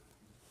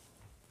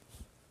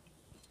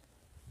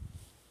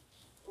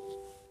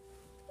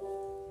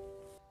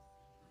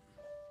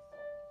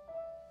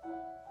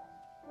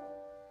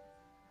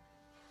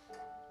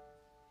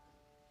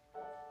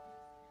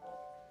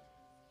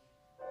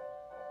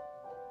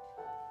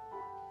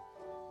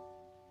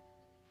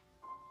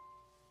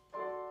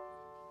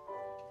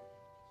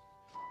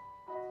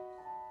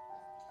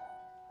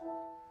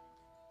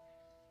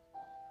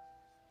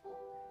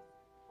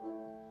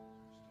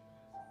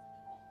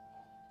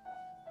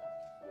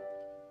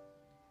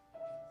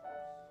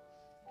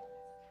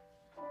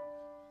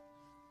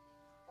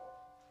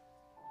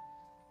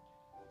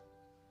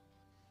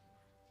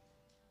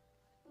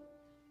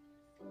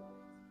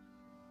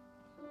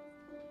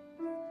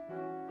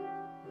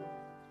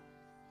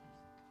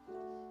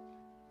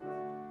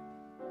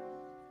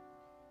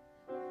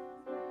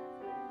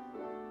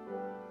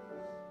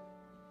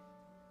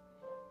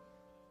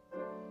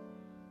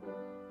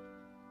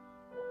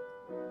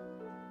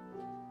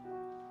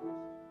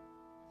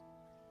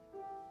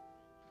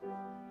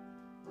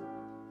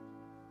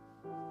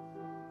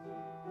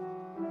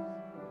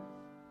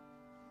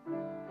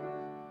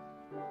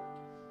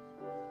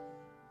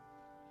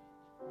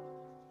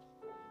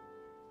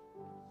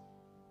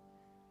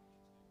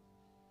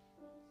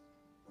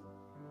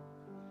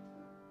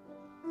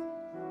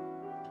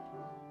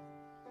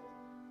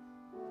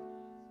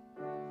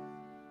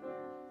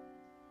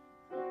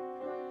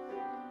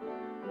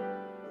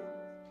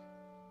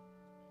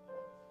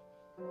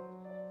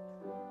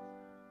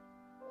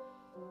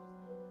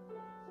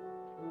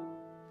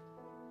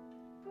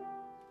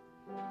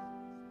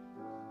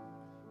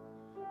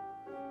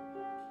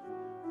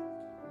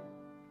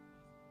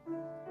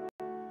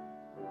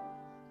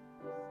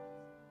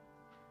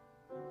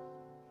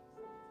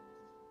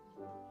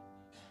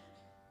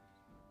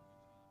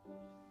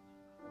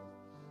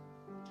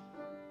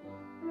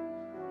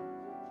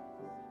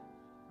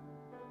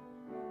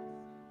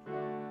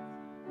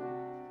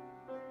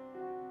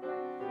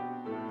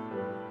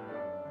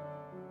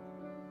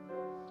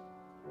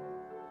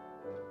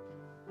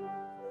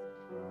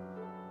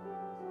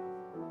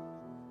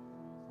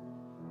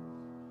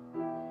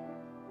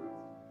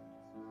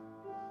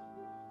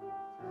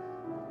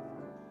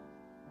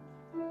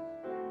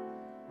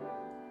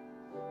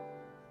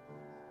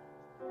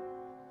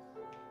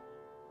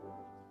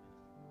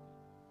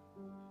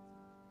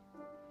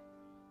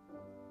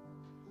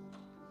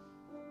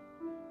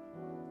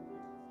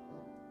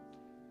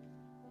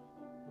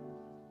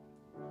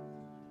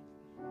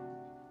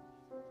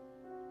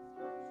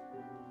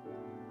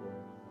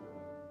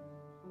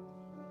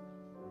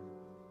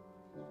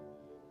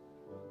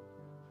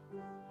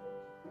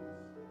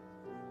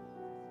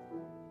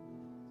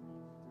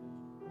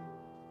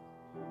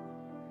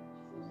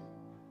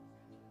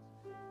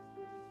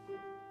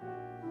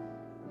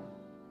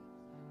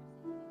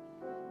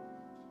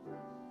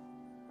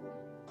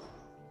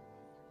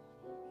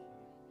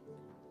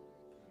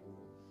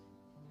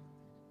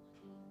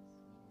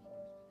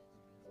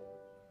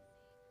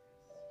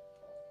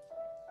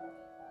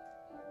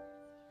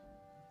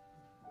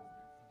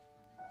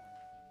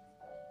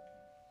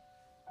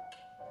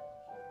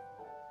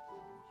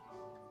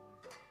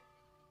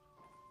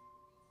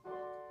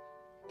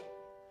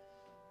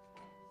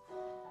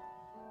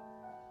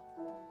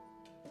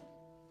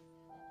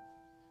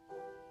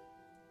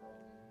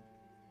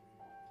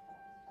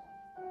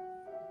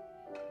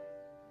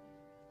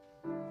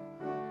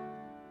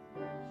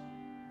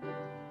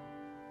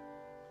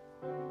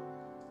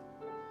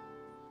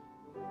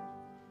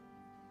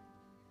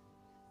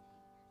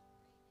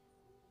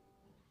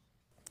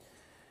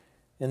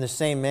 In the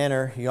same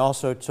manner, he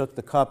also took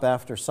the cup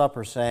after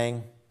supper,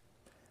 saying,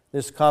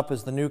 "This cup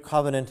is the new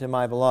covenant in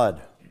my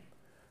blood.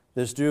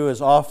 This do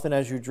as often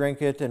as you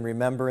drink it in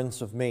remembrance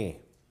of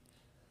me.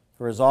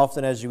 For as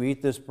often as you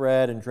eat this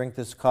bread and drink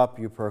this cup,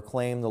 you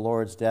proclaim the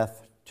Lord's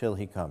death till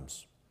he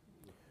comes."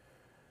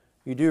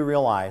 You do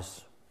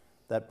realize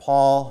that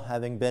Paul,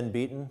 having been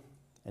beaten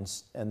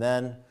and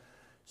then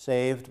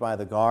saved by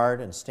the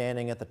guard and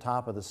standing at the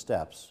top of the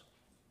steps,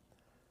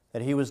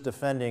 that he was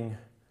defending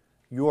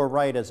your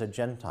right as a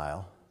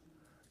Gentile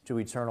to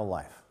eternal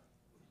life.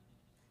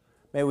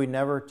 May we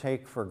never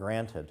take for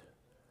granted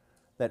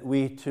that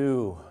we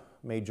too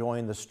may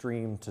join the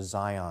stream to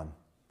Zion,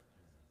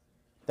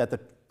 that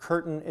the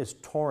curtain is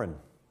torn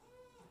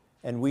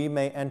and we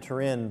may enter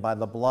in by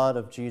the blood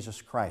of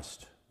Jesus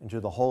Christ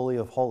into the Holy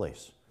of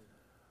Holies,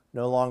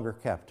 no longer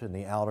kept in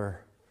the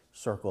outer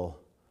circle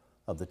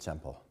of the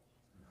temple.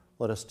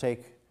 Let us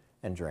take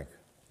and drink.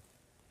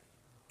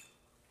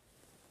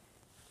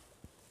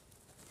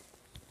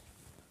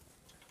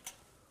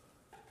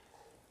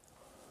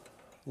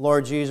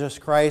 Lord Jesus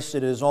Christ,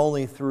 it is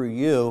only through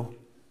you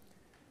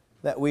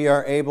that we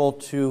are able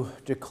to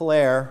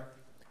declare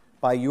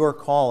by your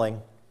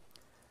calling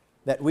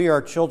that we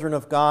are children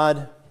of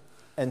God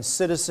and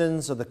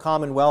citizens of the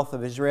Commonwealth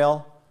of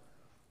Israel,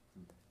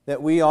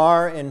 that we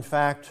are, in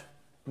fact,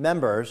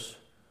 members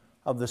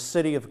of the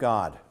city of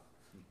God.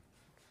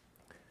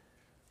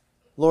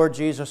 Lord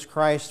Jesus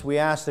Christ, we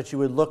ask that you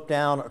would look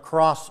down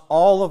across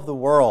all of the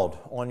world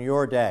on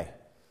your day,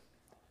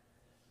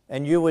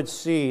 and you would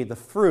see the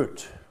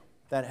fruit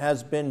that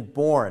has been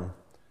born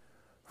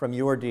from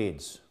your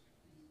deeds,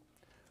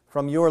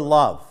 from your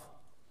love.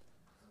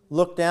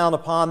 Look down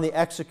upon the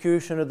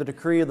execution of the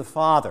decree of the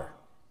Father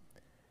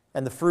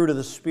and the fruit of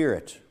the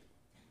Spirit.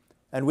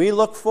 And we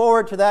look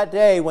forward to that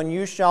day when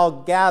you shall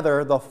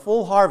gather the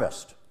full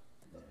harvest,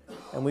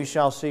 and we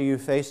shall see you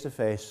face to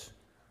face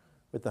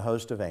with the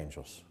host of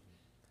angels.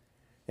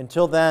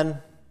 Until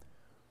then,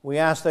 we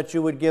ask that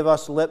you would give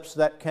us lips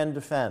that can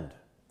defend.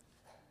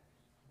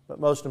 But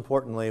most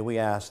importantly, we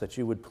ask that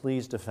you would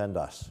please defend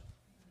us.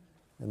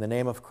 In the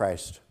name of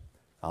Christ,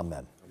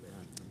 amen.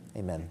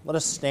 Amen. Let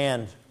us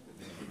stand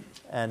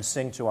and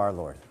sing to our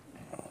Lord.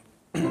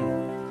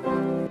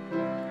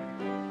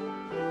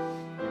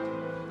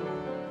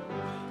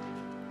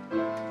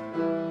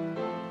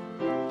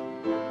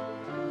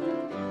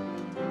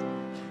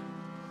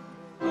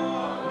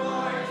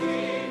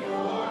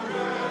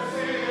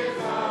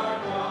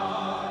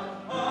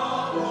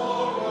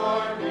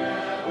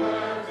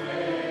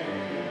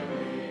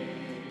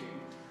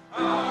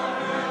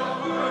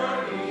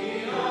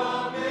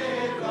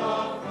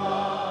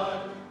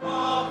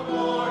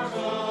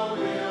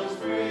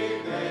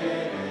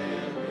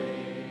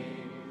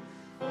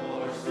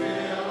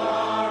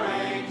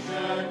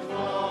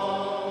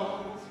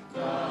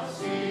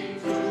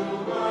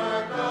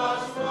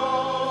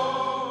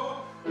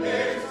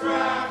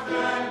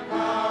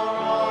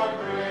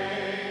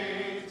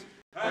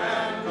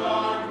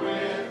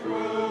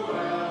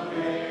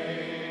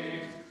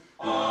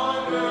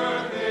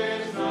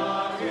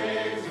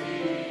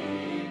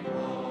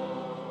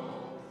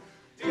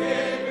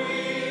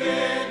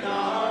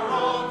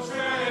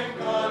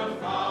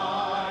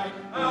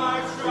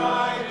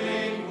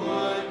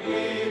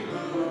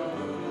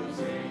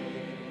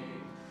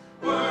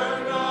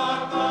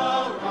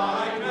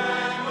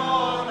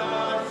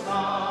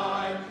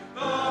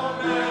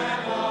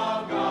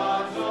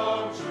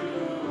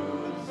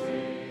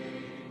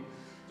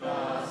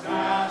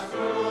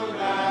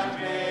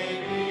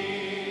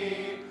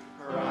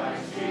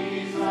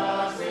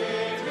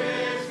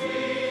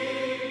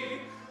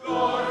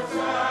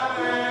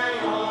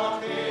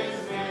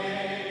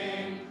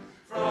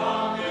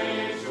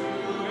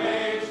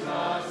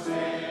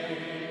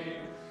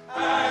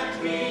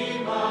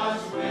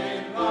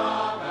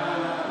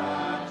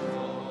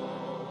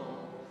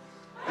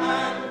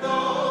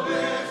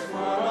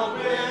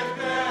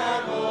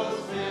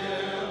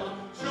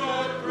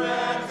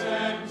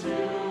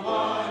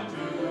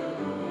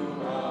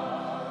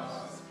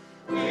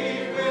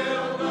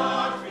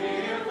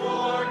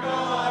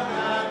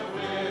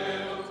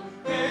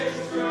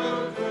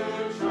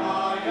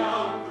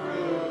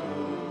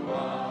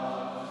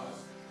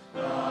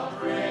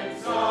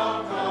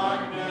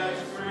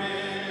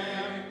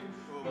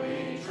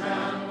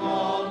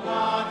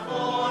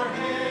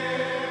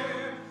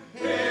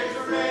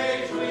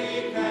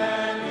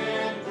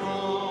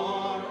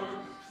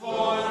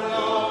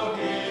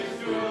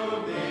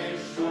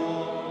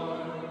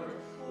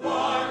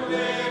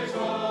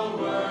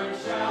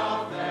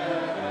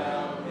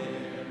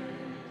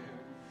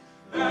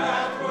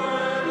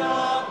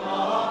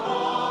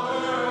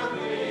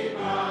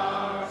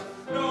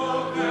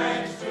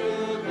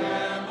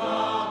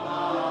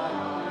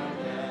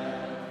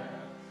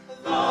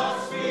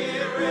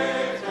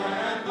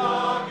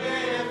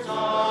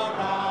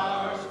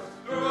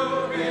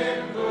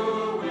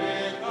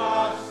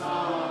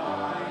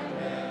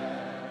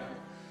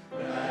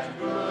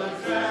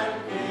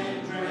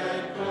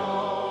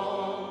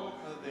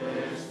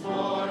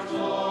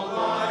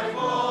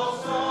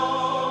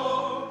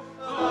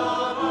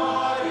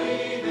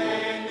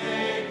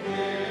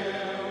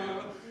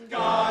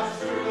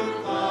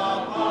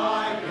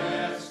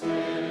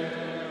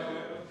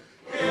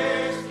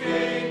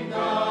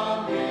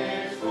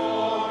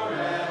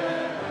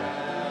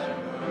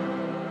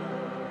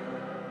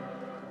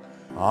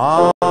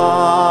 Amen.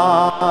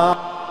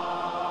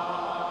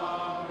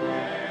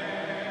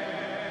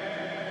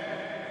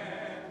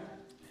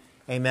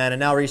 Amen. And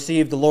now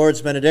receive the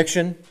Lord's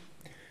benediction.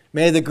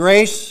 May the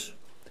grace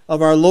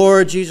of our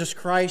Lord Jesus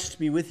Christ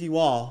be with you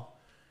all.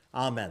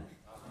 Amen.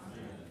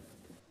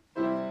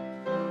 One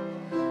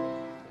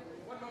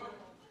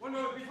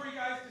moment before you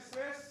guys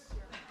dismiss,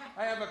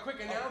 I have a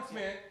quick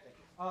announcement.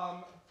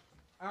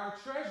 Our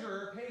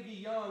treasurer, Peggy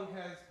Young,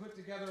 has put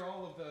together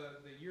all of the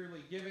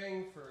yearly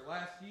giving for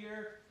last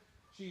year.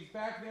 She's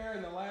back there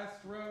in the last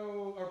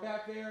row, or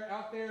back there,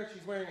 out there.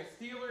 She's wearing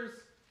a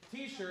Steelers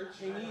t-shirt.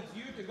 She needs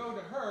you to go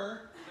to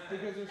her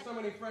because there's so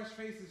many fresh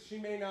faces she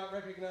may not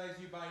recognize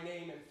you by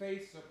name and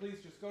face. So please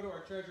just go to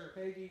our treasurer,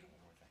 Peggy,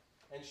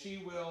 and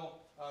she will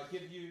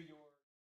give you your